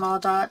than a small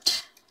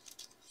dot.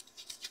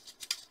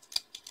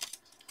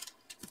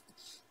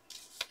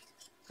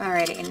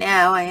 Alrighty,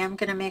 now I am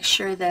going to make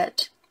sure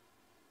that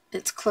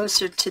it's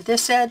closer to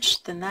this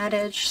edge than that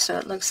edge, so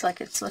it looks like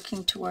it's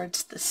looking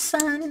towards the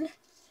sun.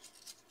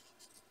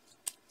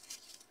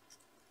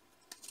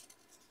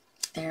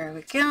 There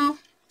we go.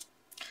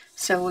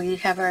 So we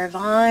have our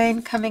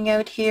vine coming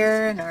out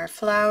here, and our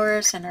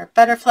flowers, and our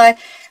butterfly.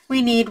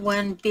 We need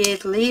one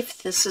big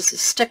leaf. This is a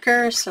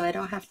sticker, so I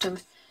don't have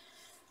to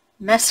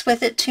mess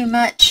with it too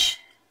much.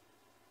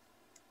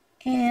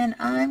 And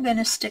I'm going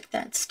to stick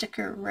that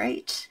sticker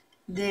right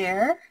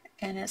there,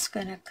 and it's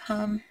going to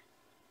come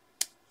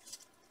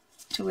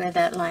to where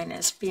that line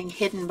is, being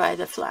hidden by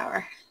the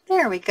flower.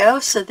 There we go.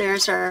 So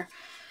there's our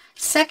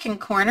second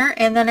corner,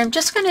 and then I'm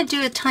just going to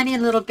do a tiny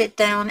little bit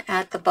down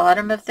at the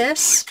bottom of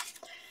this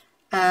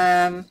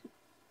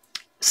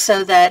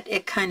so that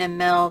it kind of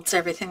melds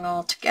everything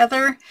all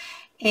together.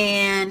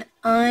 And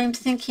I'm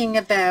thinking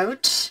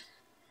about,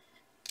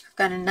 I've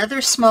got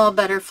another small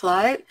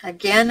butterfly.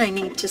 Again, I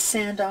need to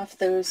sand off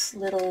those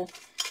little,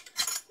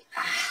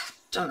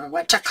 don't know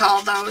what to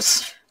call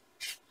those,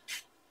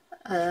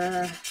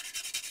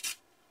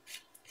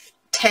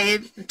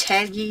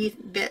 taggy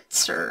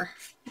bits or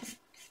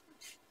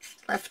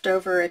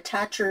leftover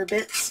attacher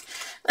bits.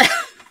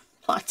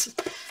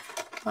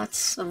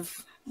 lots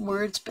of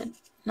words, but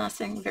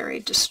nothing very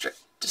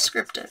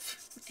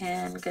descriptive.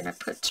 And I'm going to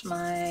put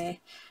my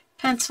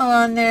pencil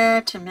on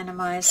there to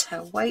minimize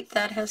how white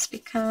that has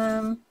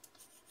become.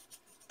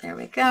 There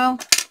we go.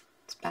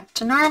 It's back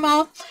to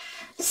normal.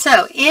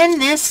 So in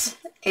this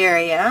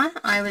area,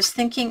 I was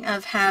thinking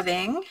of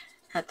having,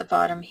 at the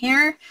bottom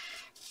here,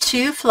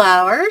 2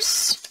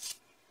 flowers,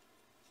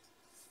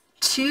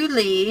 2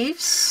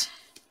 leaves,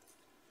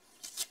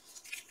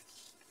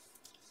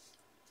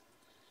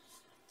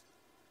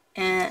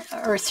 and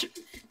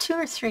 2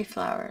 or 3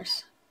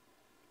 flowers.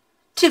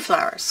 2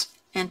 flowers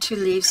and 2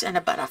 leaves and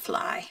a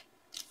butterfly,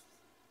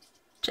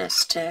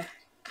 just to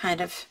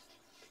kind of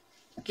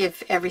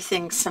give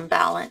everything some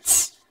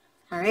balance.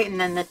 All right, and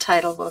then the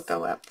title will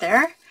go up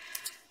there.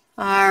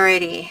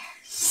 Alrighty,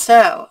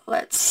 So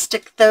let's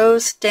stick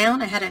those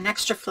down. I had an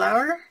extra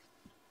flower.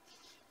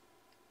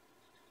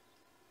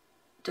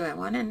 Do I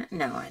want it?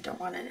 No, I don't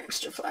want an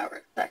extra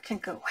flower. That can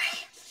go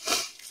away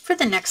for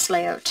the next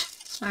layout.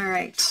 All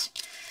right.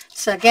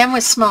 So again,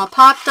 with small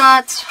pop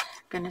dots, I'm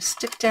going to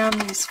stick down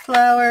these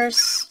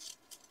flowers.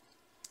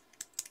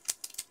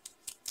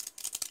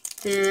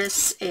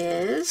 This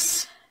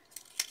is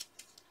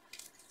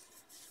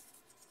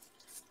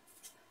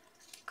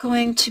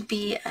going to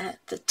be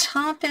at the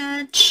top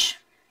edge.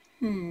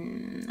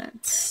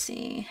 Let's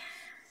see.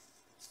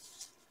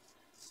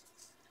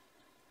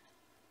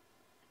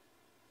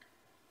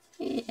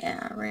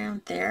 Yeah,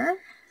 around there,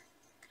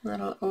 a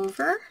little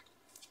over.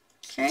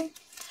 Okay,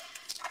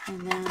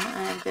 and then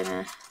I'm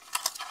gonna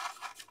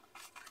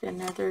put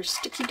another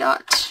sticky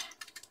dot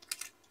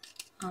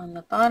on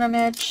the bottom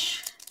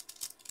edge.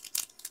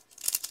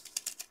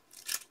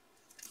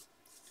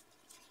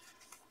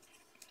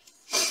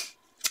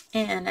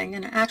 And I'm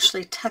going to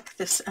actually tuck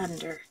this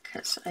under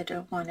because I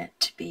don't want it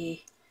to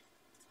be,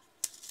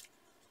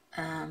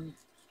 I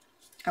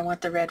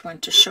want the red one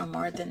to show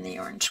more than the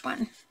orange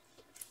one.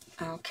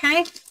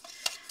 Okay,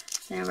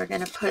 then we're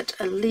going to put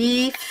a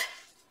leaf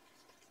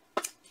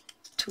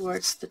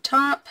towards the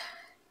top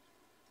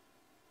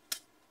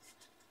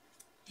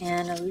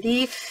and a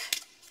leaf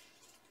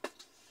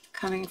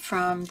coming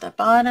from the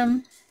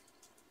bottom.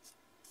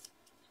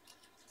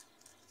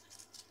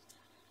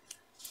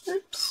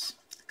 Oops.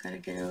 Got to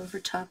get over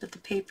top of the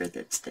paper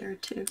that's there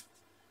too.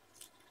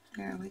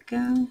 There we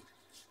go.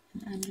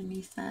 And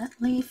underneath that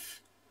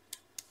leaf.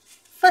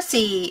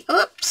 Fussy!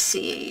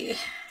 Oopsie!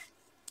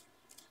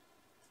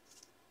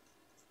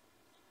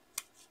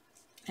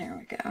 There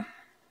we go.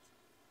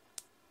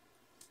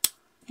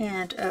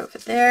 And over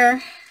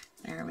there.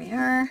 There we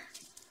are.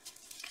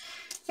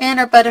 And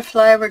our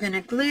butterfly we're going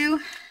to glue. A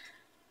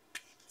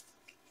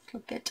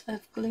little bit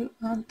of glue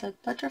on the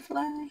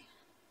butterfly.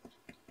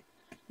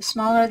 The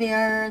smaller they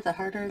are, the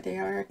harder they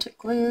are to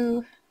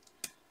glue.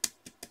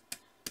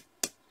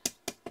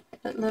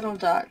 But little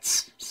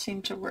dots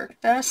seem to work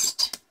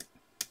best.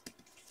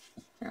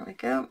 There we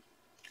go.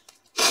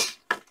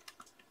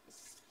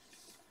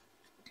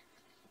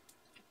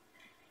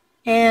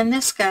 And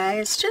this guy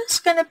is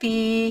just going to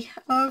be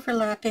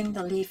overlapping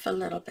the leaf a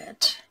little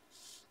bit.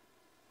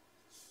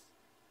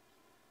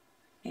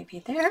 Maybe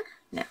there?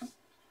 No. I'm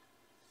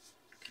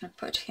going to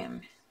put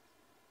him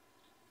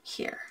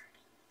here.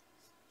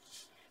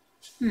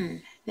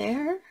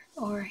 There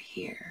or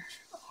here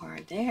or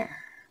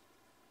there.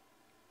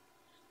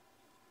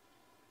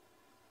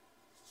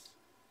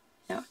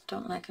 No,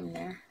 don't like him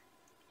there.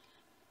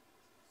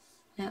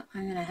 No,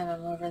 I'm going to have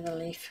him over the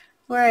leaf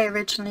where I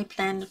originally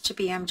planned it to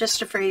be. I'm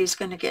just afraid he's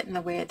going to get in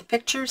the way of the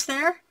pictures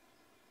there.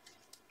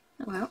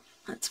 Well,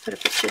 let's put a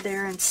picture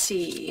there and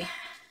see.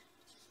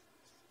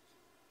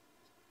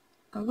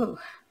 Oh,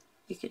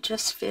 you could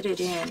just fit it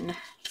in.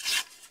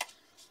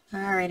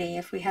 Alrighty,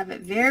 if we have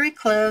it very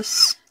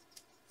close,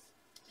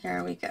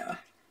 there we go.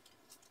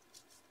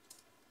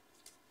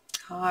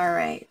 All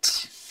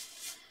right.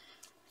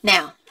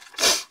 Now,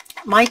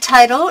 my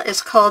title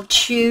is called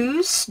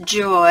Choose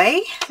Joy,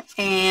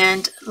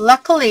 and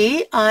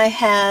luckily I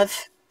have,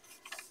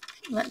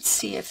 let's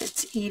see if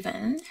it's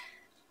even,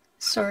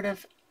 sort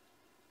of,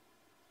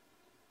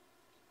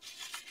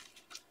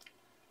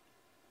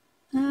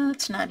 oh,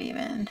 it's not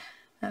even.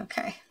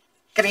 Okay,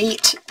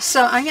 great.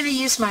 So I'm going to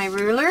use my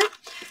ruler.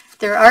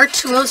 There are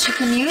tools you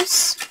can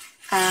use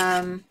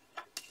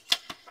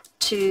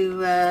to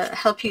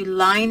help you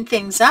line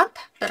things up,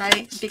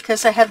 but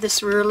because I have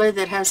this ruler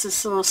that has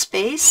this little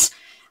space,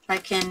 I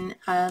can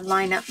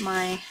line up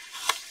my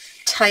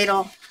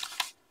title.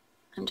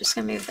 I'm just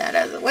going to move that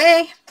out of the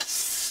way.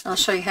 I'll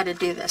show you how to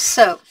do this.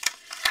 So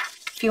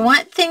if you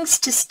want things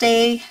to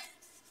stay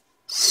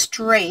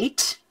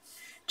straight,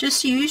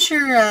 just use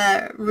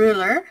your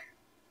ruler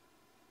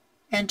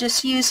and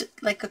just use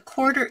like a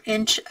 1/4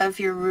 inch of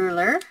your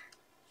ruler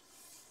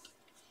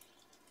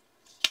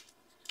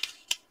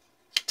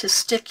to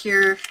stick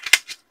your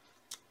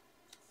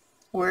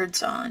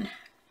words on.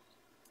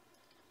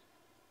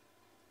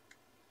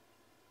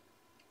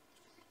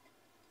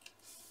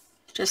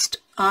 Just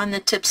on the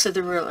tips of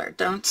the ruler.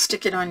 Don't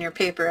stick it on your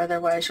paper,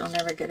 otherwise you'll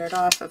never get it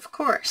off, of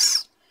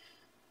course.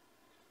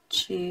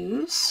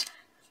 Choose.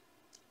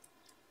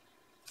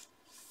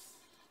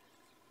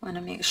 Want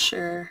to make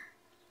sure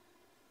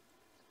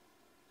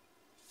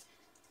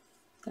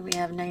that we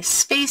have nice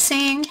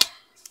spacing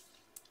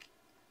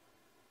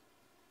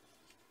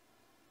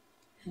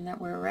and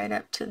that we're right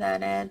up to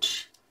that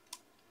edge.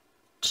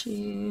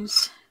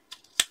 Choose.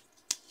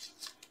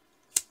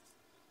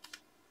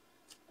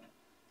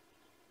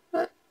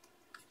 Oh,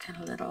 got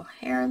a little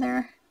hair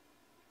there.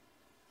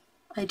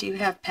 I do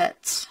have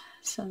pets,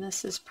 so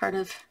this is part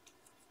of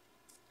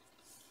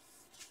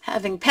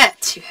having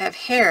pets. You have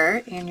hair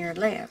in your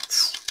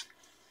layouts.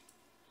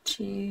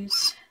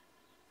 Choose.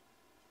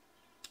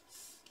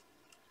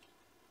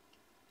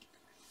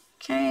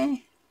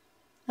 Okay,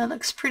 that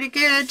looks pretty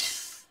good.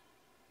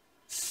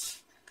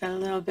 Got a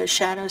little bit of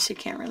shadow so you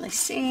can't really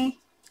see.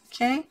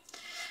 Okay,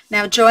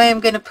 Now Joy I'm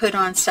going to put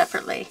on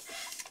separately.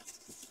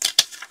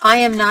 I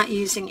am not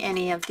using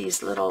any of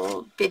these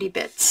little bitty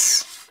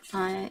bits,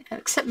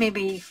 except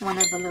maybe one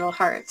of the little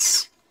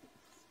hearts.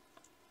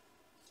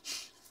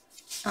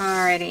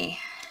 Alrighty.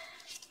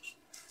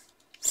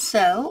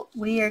 So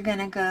we are going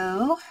to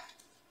go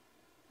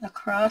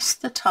across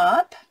the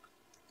top,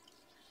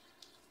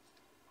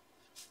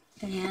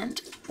 and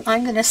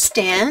I'm going to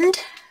stand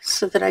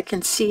so that I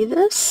can see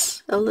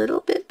this a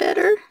little bit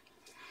better.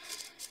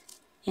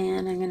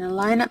 And I'm going to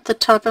line up the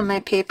top of my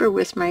paper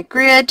with my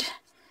grid,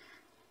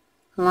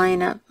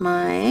 line up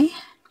my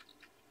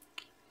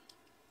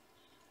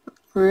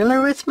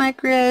ruler with my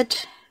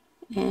grid,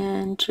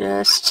 and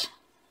just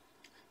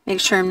make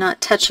sure I'm not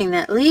touching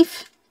that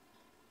leaf.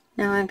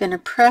 Now I'm going to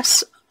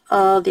press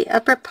all the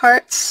upper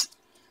parts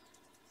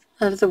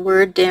of the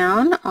word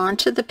down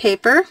onto the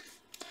paper,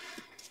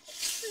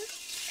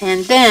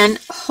 and then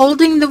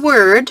holding the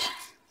word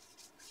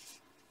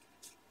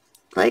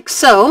like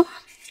so.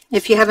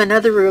 If you have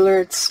another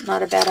ruler, it's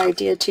not a bad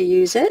idea to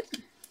use it,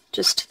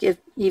 just to give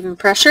even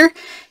pressure.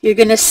 You're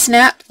going to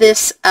snap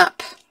this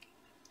up,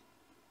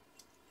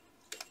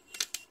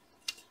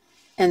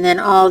 and then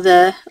all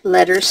the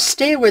letters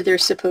stay where they're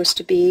supposed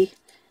to be,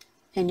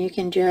 and you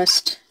can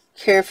just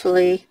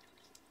carefully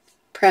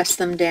press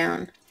them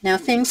down. Now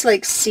things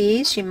like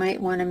C's, you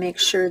might want to make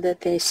sure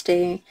that they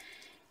stay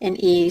in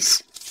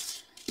E's.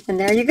 And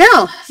there you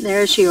go.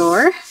 There's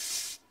your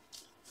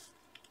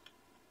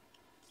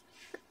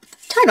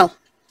title.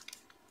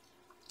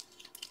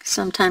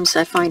 Sometimes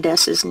I find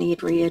S's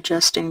need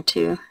readjusting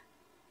too.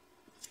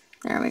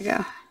 There we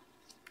go.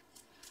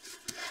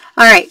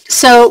 Alright,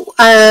 so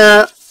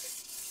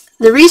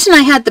the reason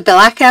I had the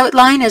black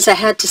outline is I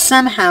had to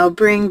somehow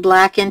bring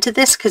black into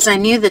this because I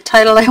knew the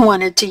title I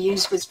wanted to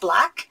use was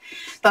black,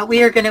 but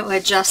we are going to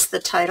adjust the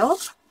title.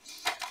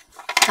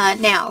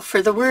 Now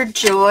for the word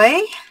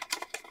joy,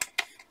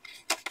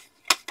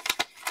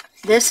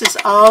 this is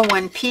all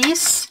one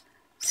piece,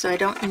 so I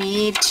don't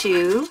need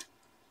to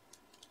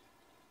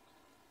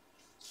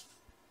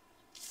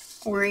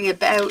worry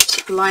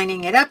about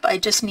lining it up. I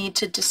just need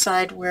to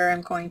decide where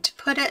I'm going to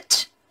put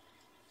it.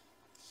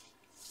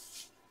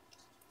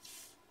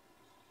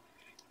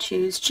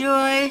 Choose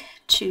joy,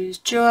 choose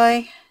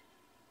joy.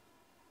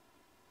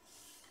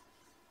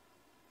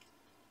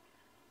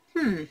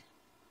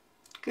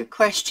 Good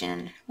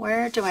question.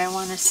 Where do I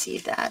want to see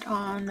that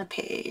on the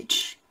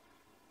page?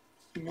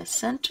 In the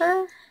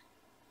center?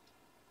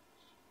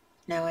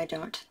 No, I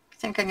don't. I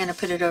think I'm going to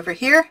put it over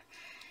here.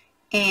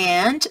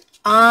 And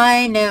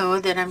I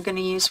know that I'm going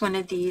to use one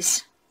of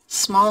these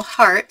small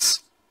hearts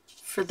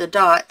for the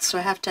dot, so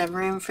I have to have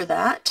room for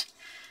that.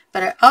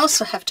 But I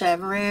also have to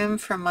have room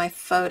for my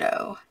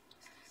photo.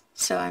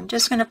 So I'm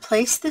just going to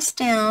place this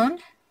down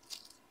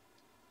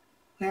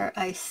where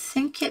I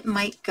think it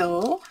might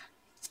go.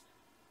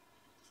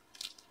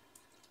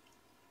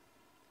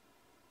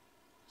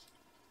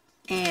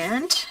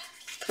 And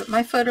put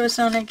my photos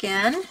on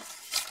again.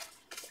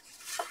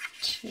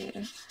 2,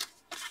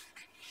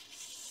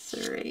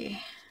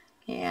 3.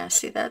 Yeah,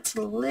 see, that's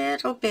a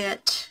little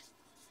bit,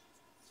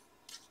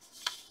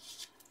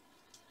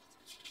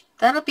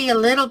 that'll be a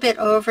little bit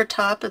over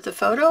top of the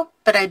photo,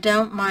 but I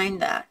don't mind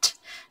that.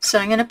 So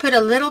I'm going to put a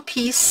little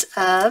piece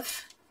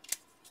of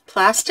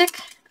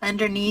plastic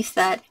underneath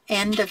that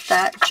end of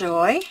that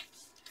joy.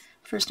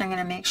 First I'm going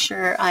to make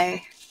sure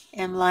I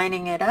am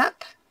lining it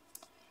up.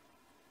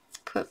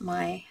 Put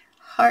my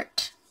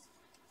heart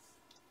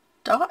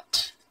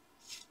dot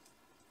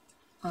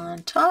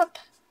on top.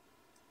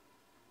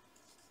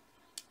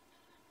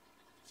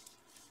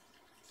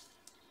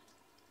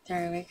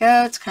 There we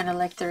go. It's kind of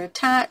like they're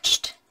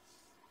attached.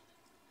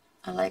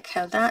 I like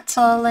how that's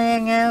all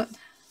laying out.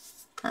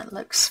 That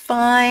looks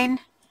fine.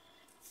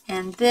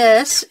 And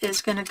this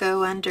is going to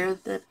go under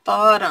the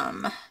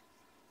bottom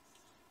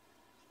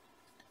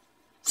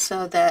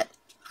so that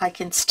I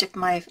can stick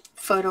my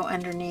photo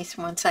underneath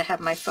once I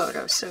have my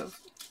photo, so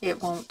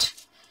it won't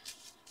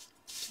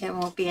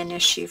be an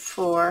issue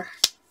for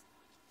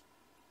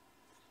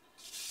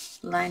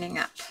lining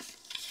up.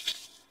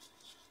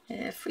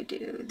 If we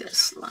do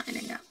this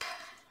lining up,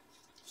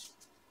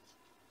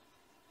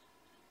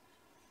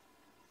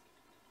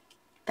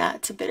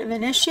 that's a bit of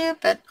an issue,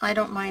 but I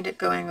don't mind it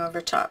going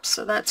over top,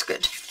 so that's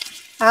good.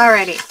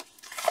 Alrighty,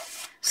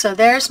 so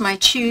there's my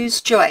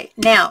choose joy.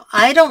 Now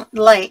I don't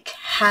like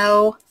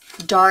how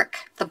dark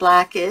the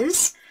black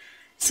is,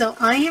 so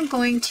I am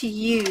going to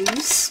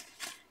use,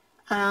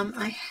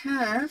 I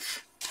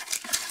have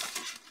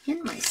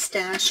in my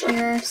stash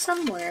here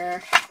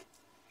somewhere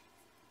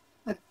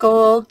a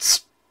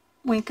gold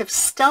Wink of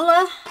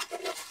Stella,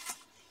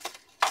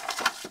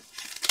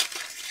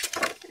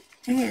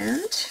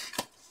 and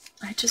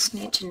I just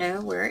need to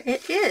know where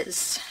it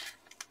is.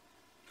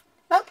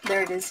 Oh,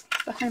 there it is,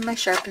 behind my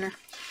sharpener.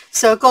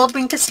 So gold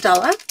Wink of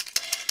Stella.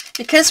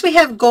 Because we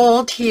have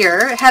gold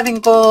here, having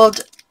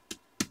gold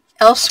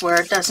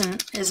elsewhere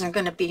isn't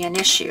going to be an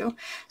issue.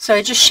 So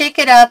I just shake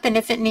it up, and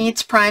if it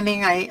needs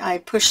priming, I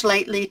push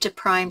lightly to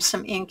prime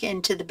some ink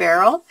into the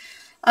barrel.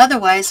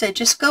 Otherwise, I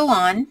just go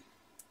on.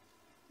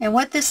 And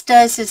what this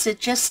does is it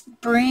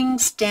just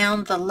brings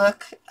down the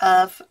look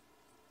of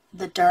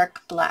the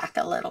dark black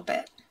a little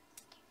bit.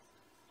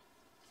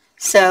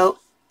 So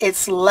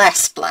it's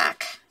less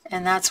black,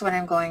 and that's what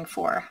I'm going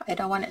for. I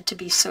don't want it to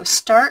be so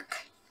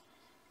stark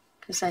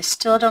because I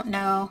still don't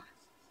know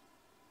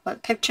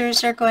what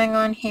pictures are going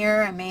on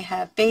here. I may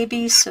have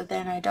babies, so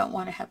then I don't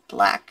want to have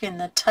black in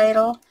the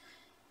title.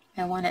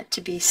 I want it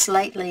to be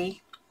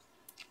slightly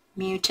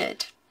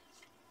muted.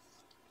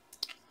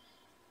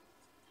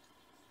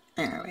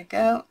 There we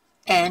go.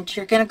 And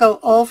you're going to go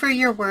over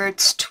your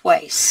words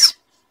twice.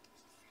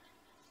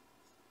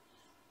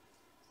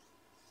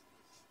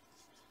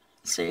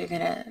 So you're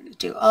going to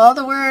do all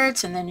the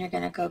words, and then you're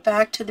going to go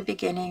back to the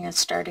beginning and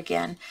start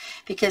again.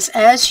 Because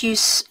as you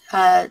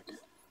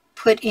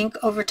put ink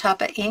over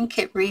top of ink,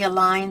 it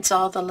realigns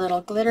all the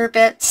little glitter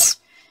bits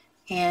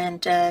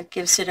and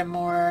gives it a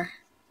more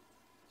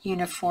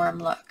uniform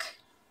look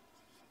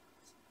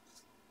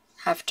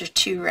after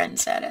 2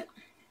 runs at it.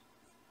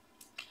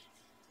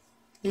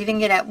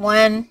 Leaving it at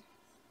 1,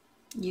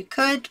 you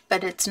could,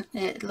 but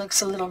it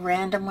looks a little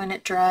random when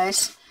it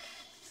dries.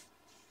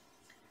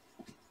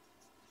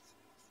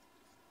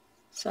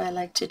 So I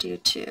like to do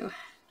 2.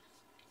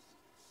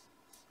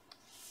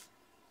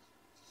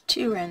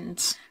 2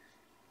 runs.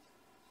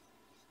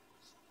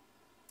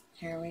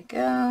 Here we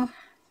go.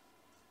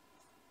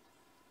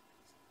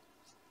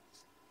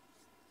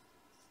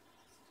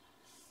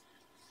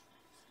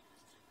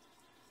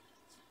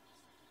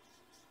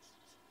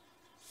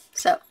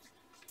 So,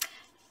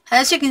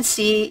 as you can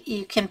see,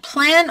 you can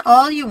plan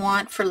all you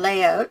want for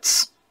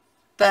layouts,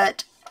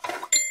 but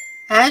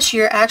as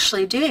you're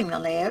actually doing the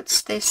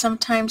layouts, they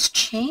sometimes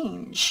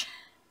change.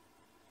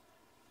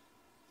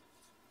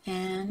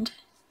 And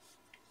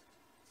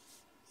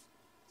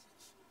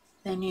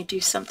then you do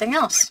something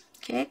else.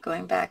 Okay,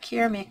 going back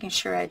here, making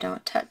sure I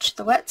don't touch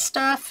the wet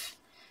stuff.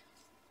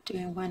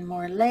 Doing one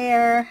more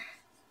layer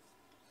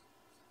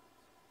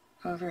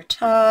over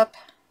top,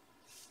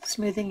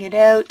 smoothing it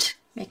out,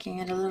 making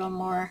it a little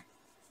more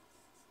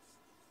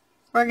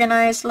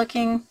organized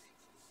looking.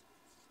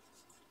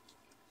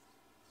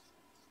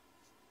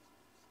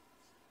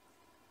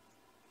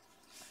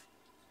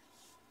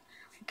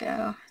 There we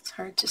go. It's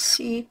hard to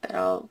see, but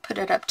I'll put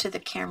it up to the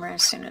camera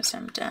as soon as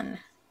I'm done.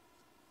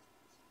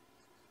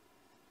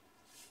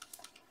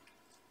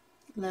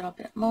 A little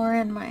bit more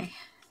in the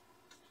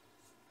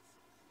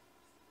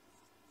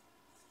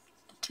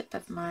tip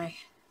of my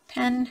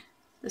pen.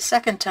 The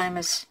second time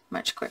is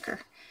much quicker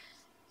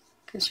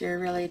because you're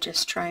really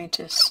just trying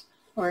to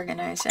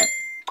organize it.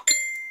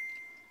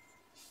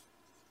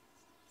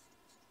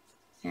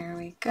 There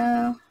we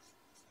go.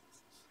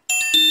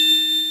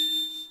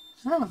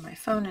 Oh, my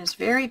phone is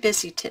very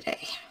busy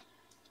today,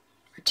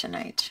 or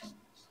tonight.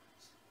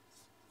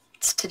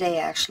 It's today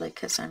actually,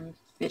 because I'm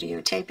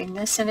videotaping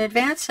this in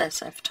advance.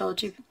 As I've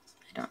told you,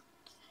 I don't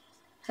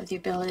have the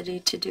ability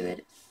to do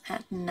it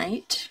at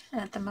night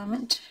at the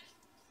moment.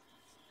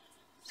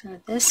 So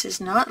this is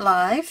not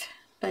live,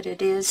 but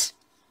it is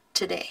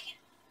today.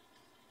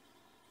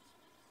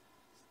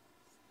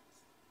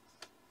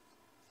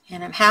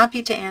 And I'm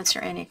happy to answer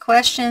any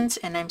questions,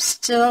 and I'm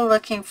still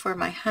looking for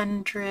my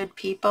 100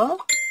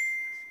 people.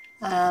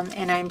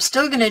 And I'm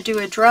still going to do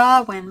a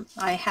draw when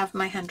I have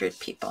my 100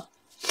 people.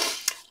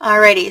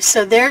 Alrighty,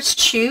 so there's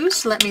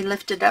Choose. Let me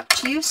lift it up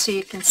to you so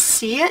you can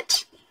see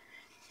it.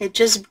 It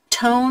just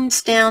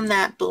tones down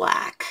that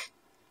black.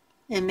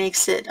 It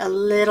makes it a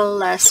little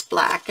less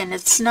black, and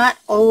it's not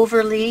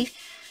overly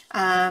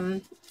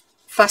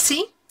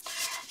fussy.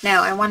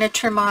 Now I want to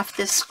trim off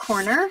this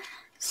corner,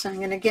 so I'm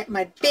going to get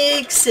my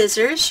big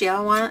scissors.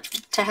 Y'all want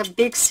to have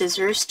big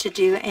scissors to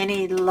do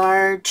any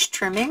large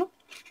trimming,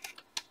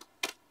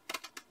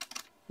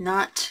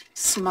 not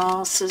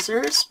small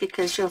scissors,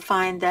 because you'll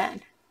find that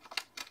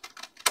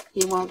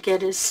you won't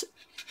get as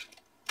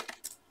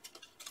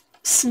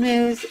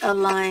smooth a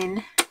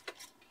line.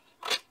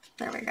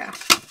 There we go.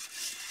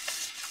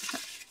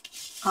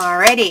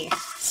 Alrighty,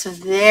 so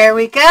there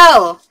we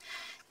go.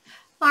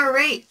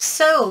 Alright,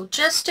 so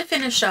just to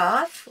finish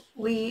off,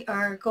 we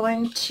are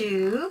going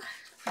to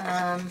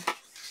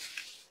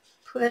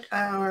put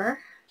our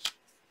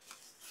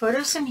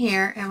photos in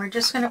here, and we're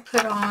just going to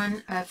put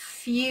on a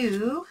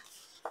few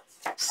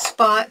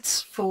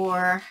spots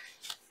for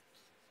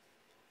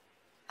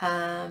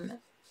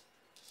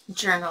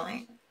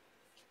journaling.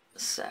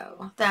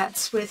 So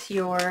that's with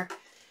your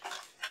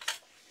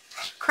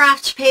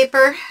Kraft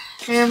paper,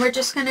 and we're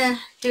just going to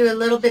do a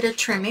little bit of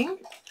trimming.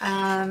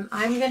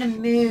 I'm going to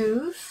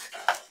move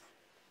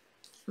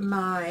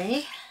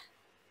my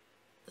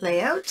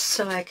layout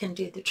so I can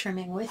do the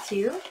trimming with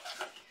you.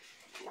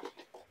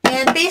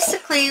 And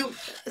basically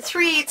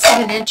 3/8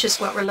 of an inch is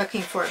what we're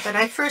looking for, but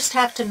I first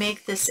have to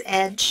make this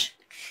edge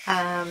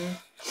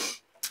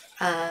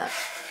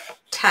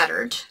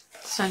tattered.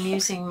 So I'm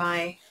using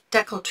my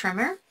deckle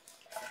trimmer.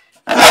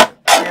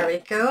 There we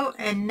go.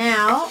 And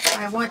now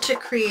I want to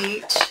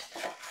create,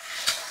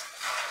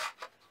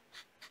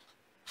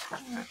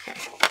 okay,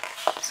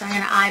 so I'm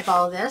going to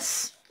eyeball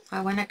this.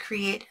 I want to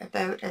create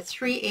about a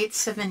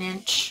 3/8 of an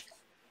inch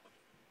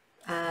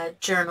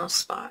journal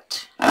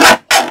spot.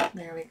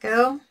 There we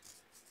go.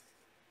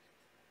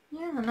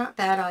 Yeah, not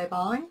bad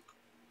eyeballing.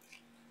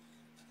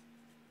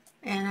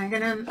 And I'm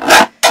going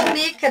to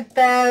make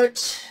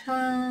about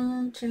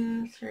 1,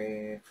 2,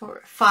 3,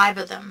 4, 5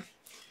 of them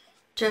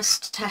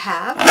just to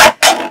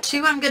have.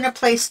 2 I'm going to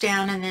place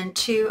down, and then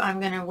 2 I'm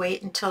going to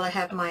wait until I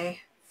have my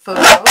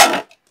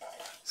photo.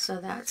 So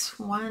that's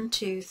 1,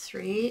 2,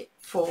 3,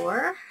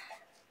 4.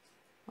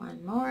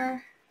 One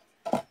more.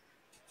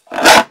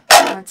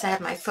 Once I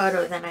have my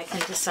photo, then I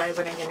can decide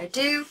what I'm going to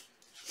do.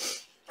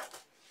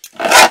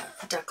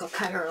 Deckle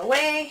cutter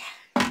away.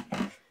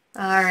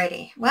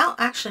 Alrighty. Well,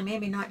 actually,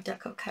 maybe not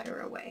deckle cutter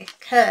away,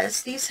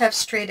 because these have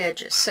straight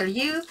edges. So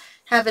you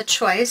have a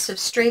choice of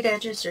straight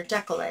edges or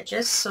deckle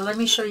edges. So let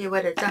me show you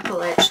what a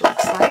deckle edge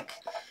looks like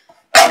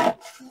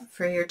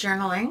for your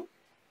journaling.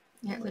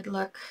 It would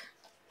look...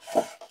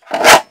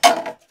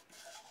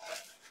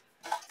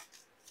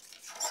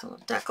 So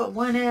we'll deckle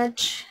one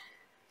edge.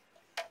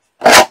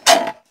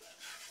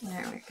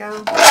 There we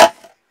go.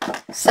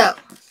 So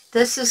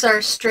this is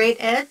our straight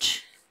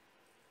edge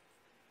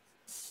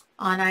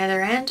on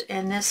either end,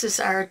 and this is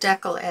our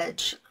deckle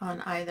edge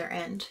on either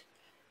end.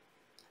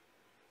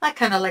 I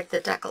kind of like the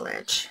deckle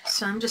edge,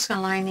 so I'm just going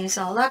to line these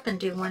all up and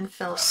do one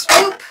fell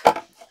swoop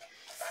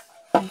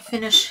and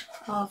finish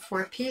all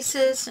 4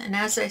 pieces. And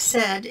as I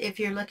said, if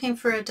you're looking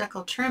for a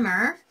deckle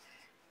trimmer,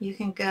 you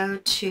can go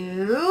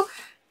to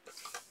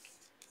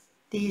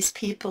these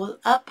people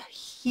up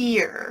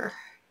here.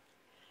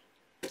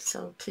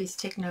 So please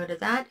take note of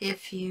that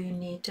if you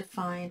need to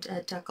find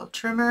a deckle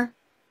trimmer.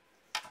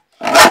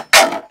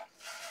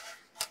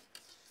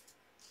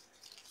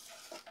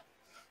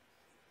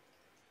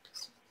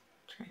 Just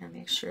trying to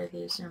make sure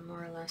these are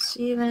more or less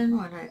even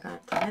when I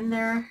got them in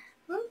there.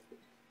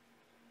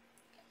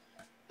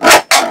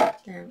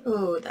 There.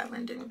 Oh, that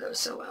one didn't go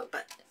so well,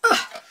 but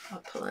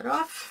I'll pull it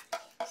off.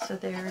 So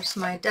there's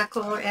my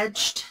deckle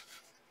edged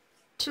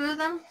 2 of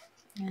them,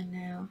 and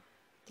now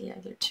the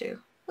other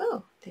 2.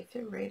 Oh, they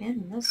fit right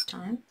in this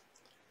time.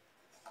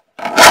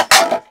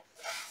 And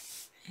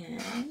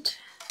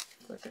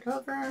flip it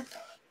over.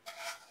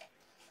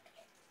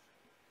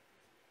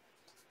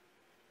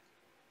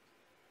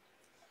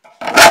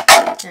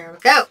 There we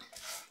go.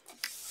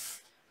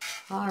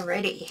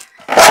 Alrighty.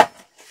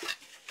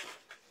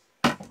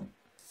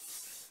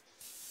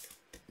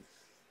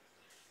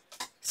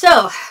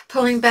 So,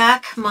 pulling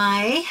back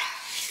my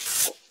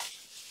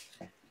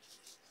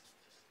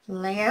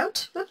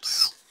layout.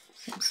 Oops.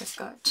 Seems I've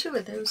got 2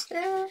 of those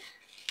there.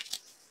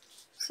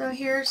 So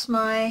here's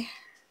my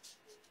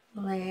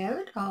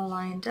layout all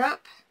lined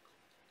up.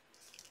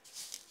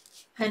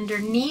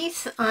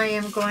 Underneath, I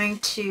am going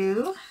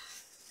to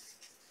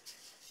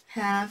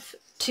have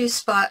 2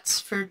 spots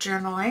for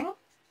journaling.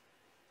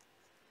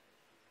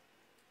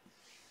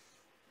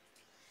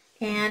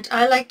 And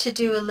I like to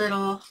do a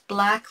little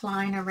black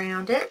line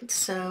around it.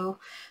 So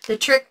the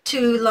trick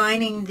to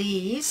lining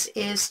these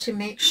is to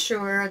make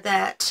sure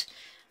that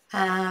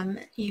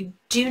you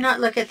do not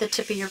look at the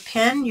tip of your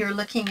pen. You're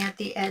looking at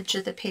the edge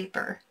of the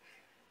paper.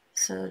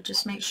 So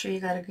just make sure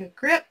you got a good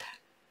grip.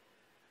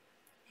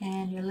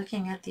 And you're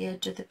looking at the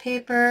edge of the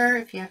paper.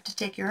 If you have to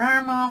take your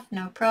arm off,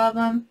 no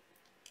problem.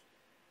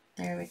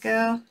 There we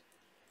go.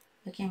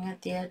 Looking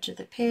at the edge of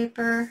the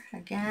paper.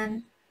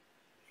 Again,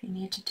 if you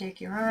need to take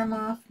your arm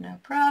off, no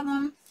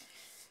problem.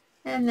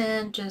 And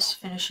then just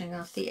finishing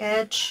off the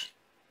edge.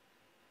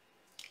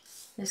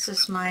 This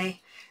is my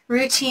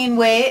routine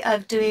way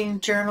of doing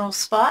journal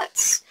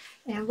spots,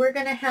 and we're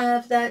going to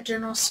have that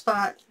journal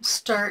spot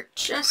start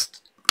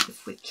just,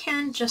 if we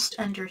can, just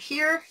under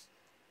here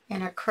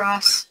and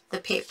across the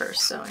paper.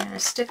 So I'm going to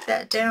stick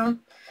that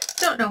down.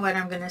 Don't know what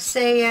I'm going to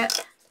say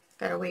yet.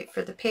 Got to wait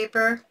for the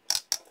paper,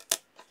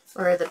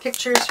 or the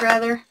pictures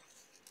rather,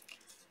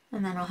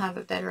 and then I'll have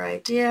a better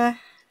idea.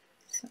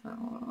 So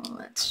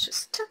let's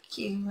just tuck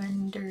you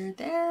under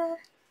there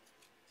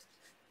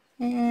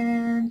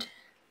and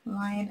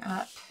line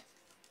up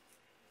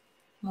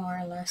more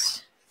or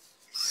less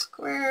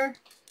square,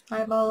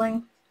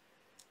 eyeballing.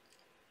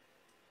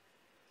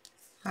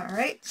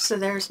 Alright, so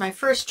there's my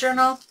first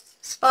journal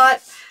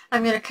spot.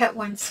 I'm going to cut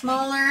one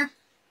smaller,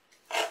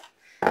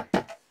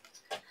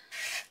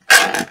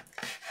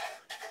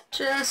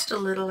 just a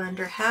little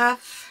under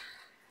half,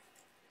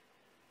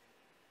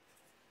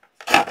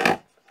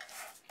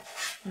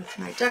 with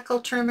my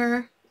deckle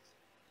trimmer.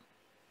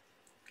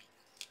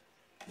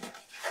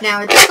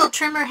 Now a deckle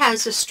trimmer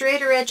has a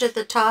straighter edge at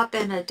the top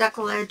and a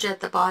deckle edge at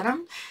the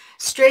bottom.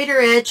 Straighter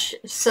edge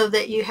so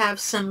that you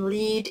have some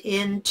lead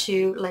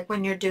into, like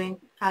when you're doing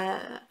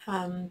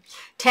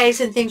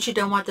tags and things, you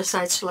don't want the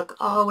sides to look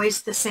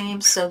always the same.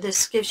 So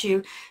this gives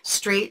you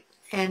straight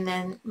and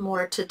then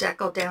more to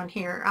deckle down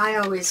here. I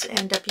always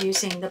end up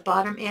using the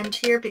bottom end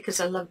here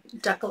because I love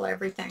deckle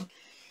everything.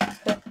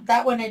 But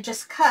that one I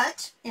just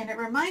cut, and it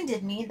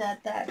reminded me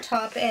that that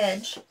top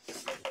edge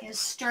is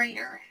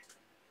straighter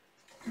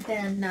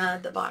than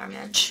the bottom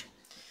edge.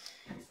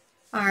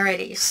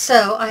 Alrighty,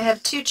 so I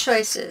have two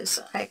choices.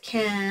 I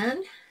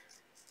can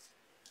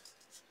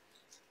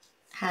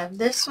have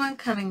this one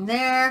coming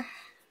there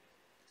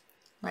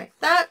like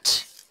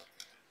that,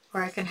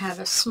 or I can have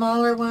a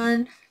smaller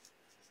one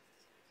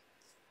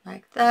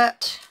like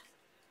that.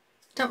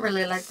 Don't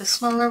really like the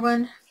smaller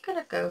one. I'm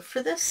gonna go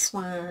for this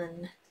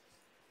one.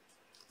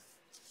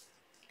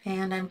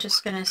 And I'm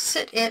just gonna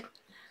sit it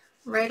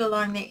right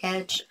along the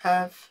edge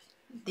of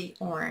the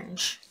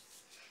orange.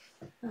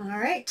 All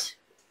right.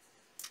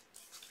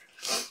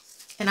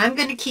 And I'm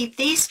going to keep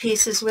these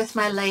pieces with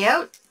my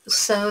layout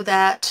so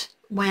that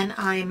when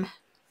I'm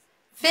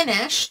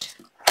finished,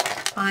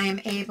 I'm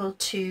able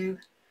to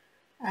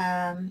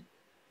add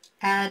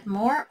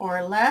more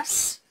or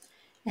less.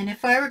 And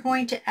if I were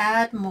going to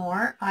add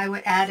more, I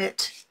would add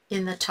it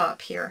in the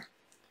top here.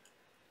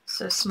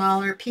 So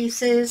smaller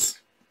pieces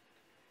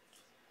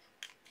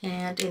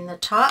and in the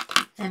top,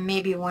 and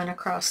maybe one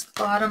across the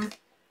bottom.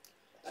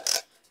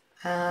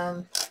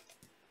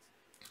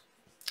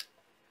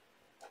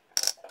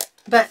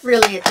 But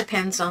really it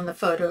depends on the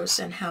photos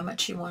and how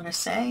much you want to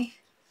say.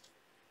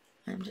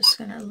 I'm just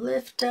going to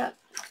lift up,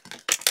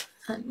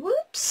 and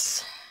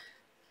whoops,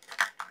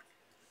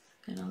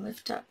 going to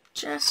lift up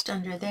just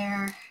under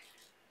there,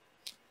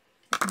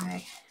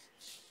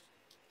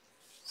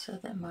 so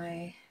that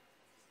my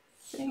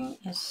thing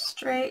is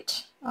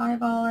straight,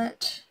 eyeball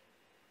it.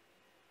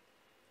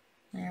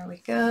 There we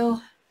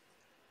go.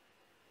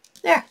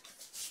 There.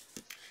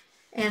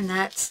 And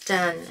that's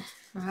done.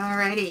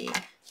 Alrighty.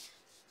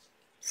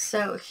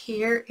 So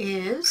here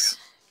is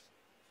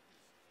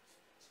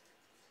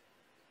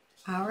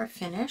our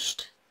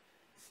finished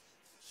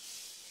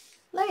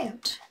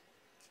layout.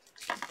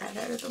 Get that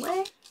out of the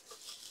way.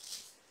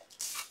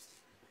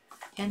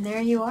 And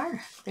there you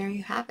are. There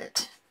you have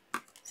it.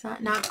 Is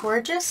that not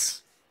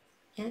gorgeous?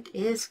 It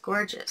is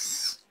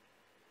gorgeous.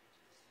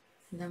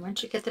 And then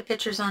once you get the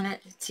pictures on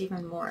it, it's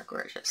even more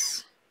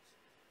gorgeous.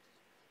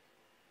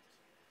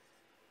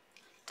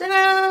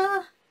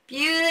 Ta-da!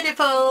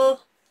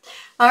 Beautiful!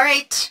 All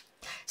right,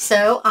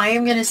 so I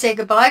am going to say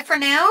goodbye for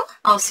now.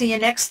 I'll see you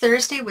next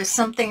Thursday with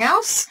something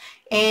else,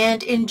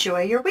 and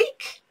enjoy your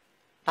week.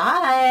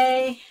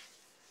 Bye!